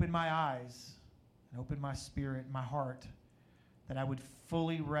 Open my eyes and open my spirit, my heart, that I would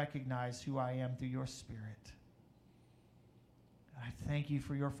fully recognize who I am through your Spirit. I thank you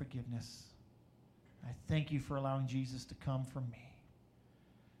for your forgiveness. I thank you for allowing Jesus to come for me.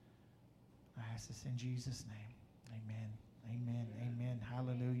 I ask this in Jesus' name. Amen. Amen. Amen.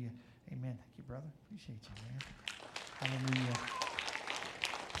 Hallelujah. Amen. Thank you, brother. Appreciate you, man. Hallelujah.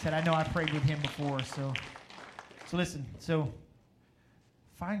 Said, I know I prayed with him before, so listen. So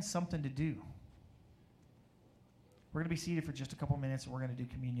find something to do. We're going to be seated for just a couple minutes, and we're going to do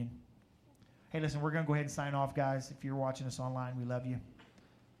communion. Hey, listen, we're going to go ahead and sign off, guys. If you're watching us online, we love you.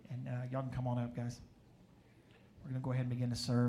 And y'all can come on up, guys. We're going to go ahead and begin to serve.